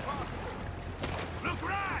 Look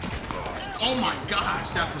right. Oh my gosh,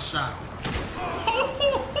 that's a shot.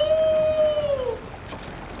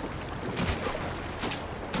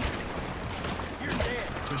 You're dead.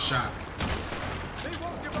 Good shot. They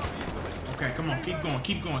won't give up easily. Okay, come on,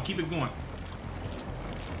 keep it going.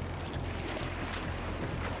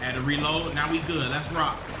 Had to reload, now we good, let's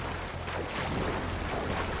rock.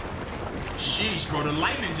 Sheesh, bro, the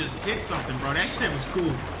lightning just hit something, bro. That shit was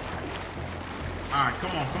cool. All right,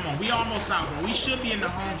 come on. We almost out, bro. We should be in the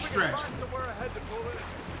home stretch.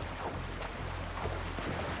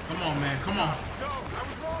 Come on, man, come on. No, I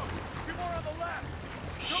was wrong. 2 more on the left.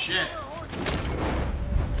 Shit.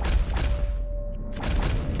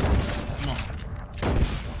 Come on.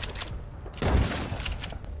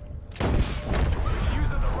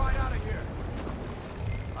 Using the ride out of here.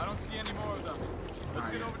 I don't see any more of them. Let's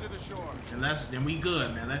get over to the shore. And let's then we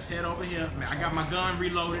good, man. Let's head over here. Man, I got my gun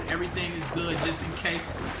reloaded. Everything is good just in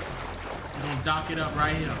case. We're gonna dock it up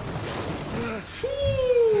right here.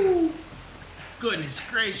 Woo! Goodness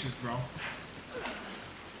gracious, bro.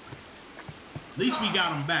 At least we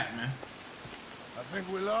got him back, man. I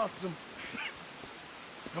think we lost him.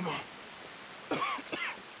 Come on.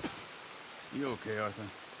 You okay, Arthur?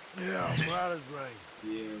 Yeah, I'm right as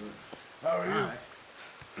rain. Yeah. How are you?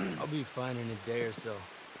 Right. I'll be fine in a day or so.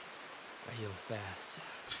 I heal fast.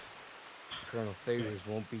 Colonel Favors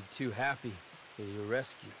won't be too happy with your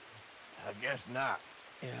rescue. I guess not.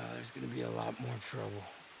 Yeah, there's gonna be a lot more trouble.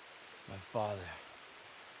 My father,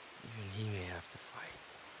 even he may have to fight.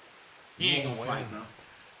 He ain't gonna fight, bro.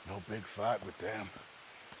 No big fight with them.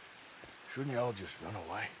 Shouldn't y'all just run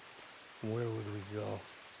away? Where would we go?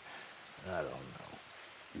 I don't know.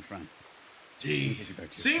 In front. Jeez.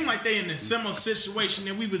 Seem like they in a similar situation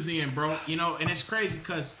that we was in, bro. You know, and it's crazy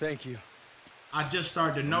because thank you. I just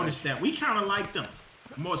started to notice that we kind of like them,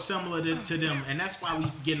 more similar to them, and that's why we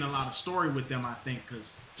getting a lot of story with them. I think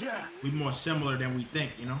because we more similar than we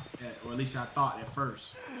think, you know, or at least I thought at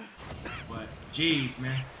first. But jeez,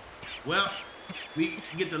 man. Well, we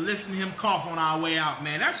get to listen to him cough on our way out,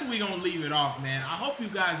 man. That's where we gonna leave it off, man. I hope you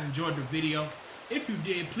guys enjoyed the video. If you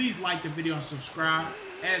did, please like the video and subscribe.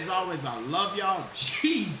 As always, I love y'all.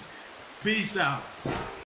 Jeez. Peace out.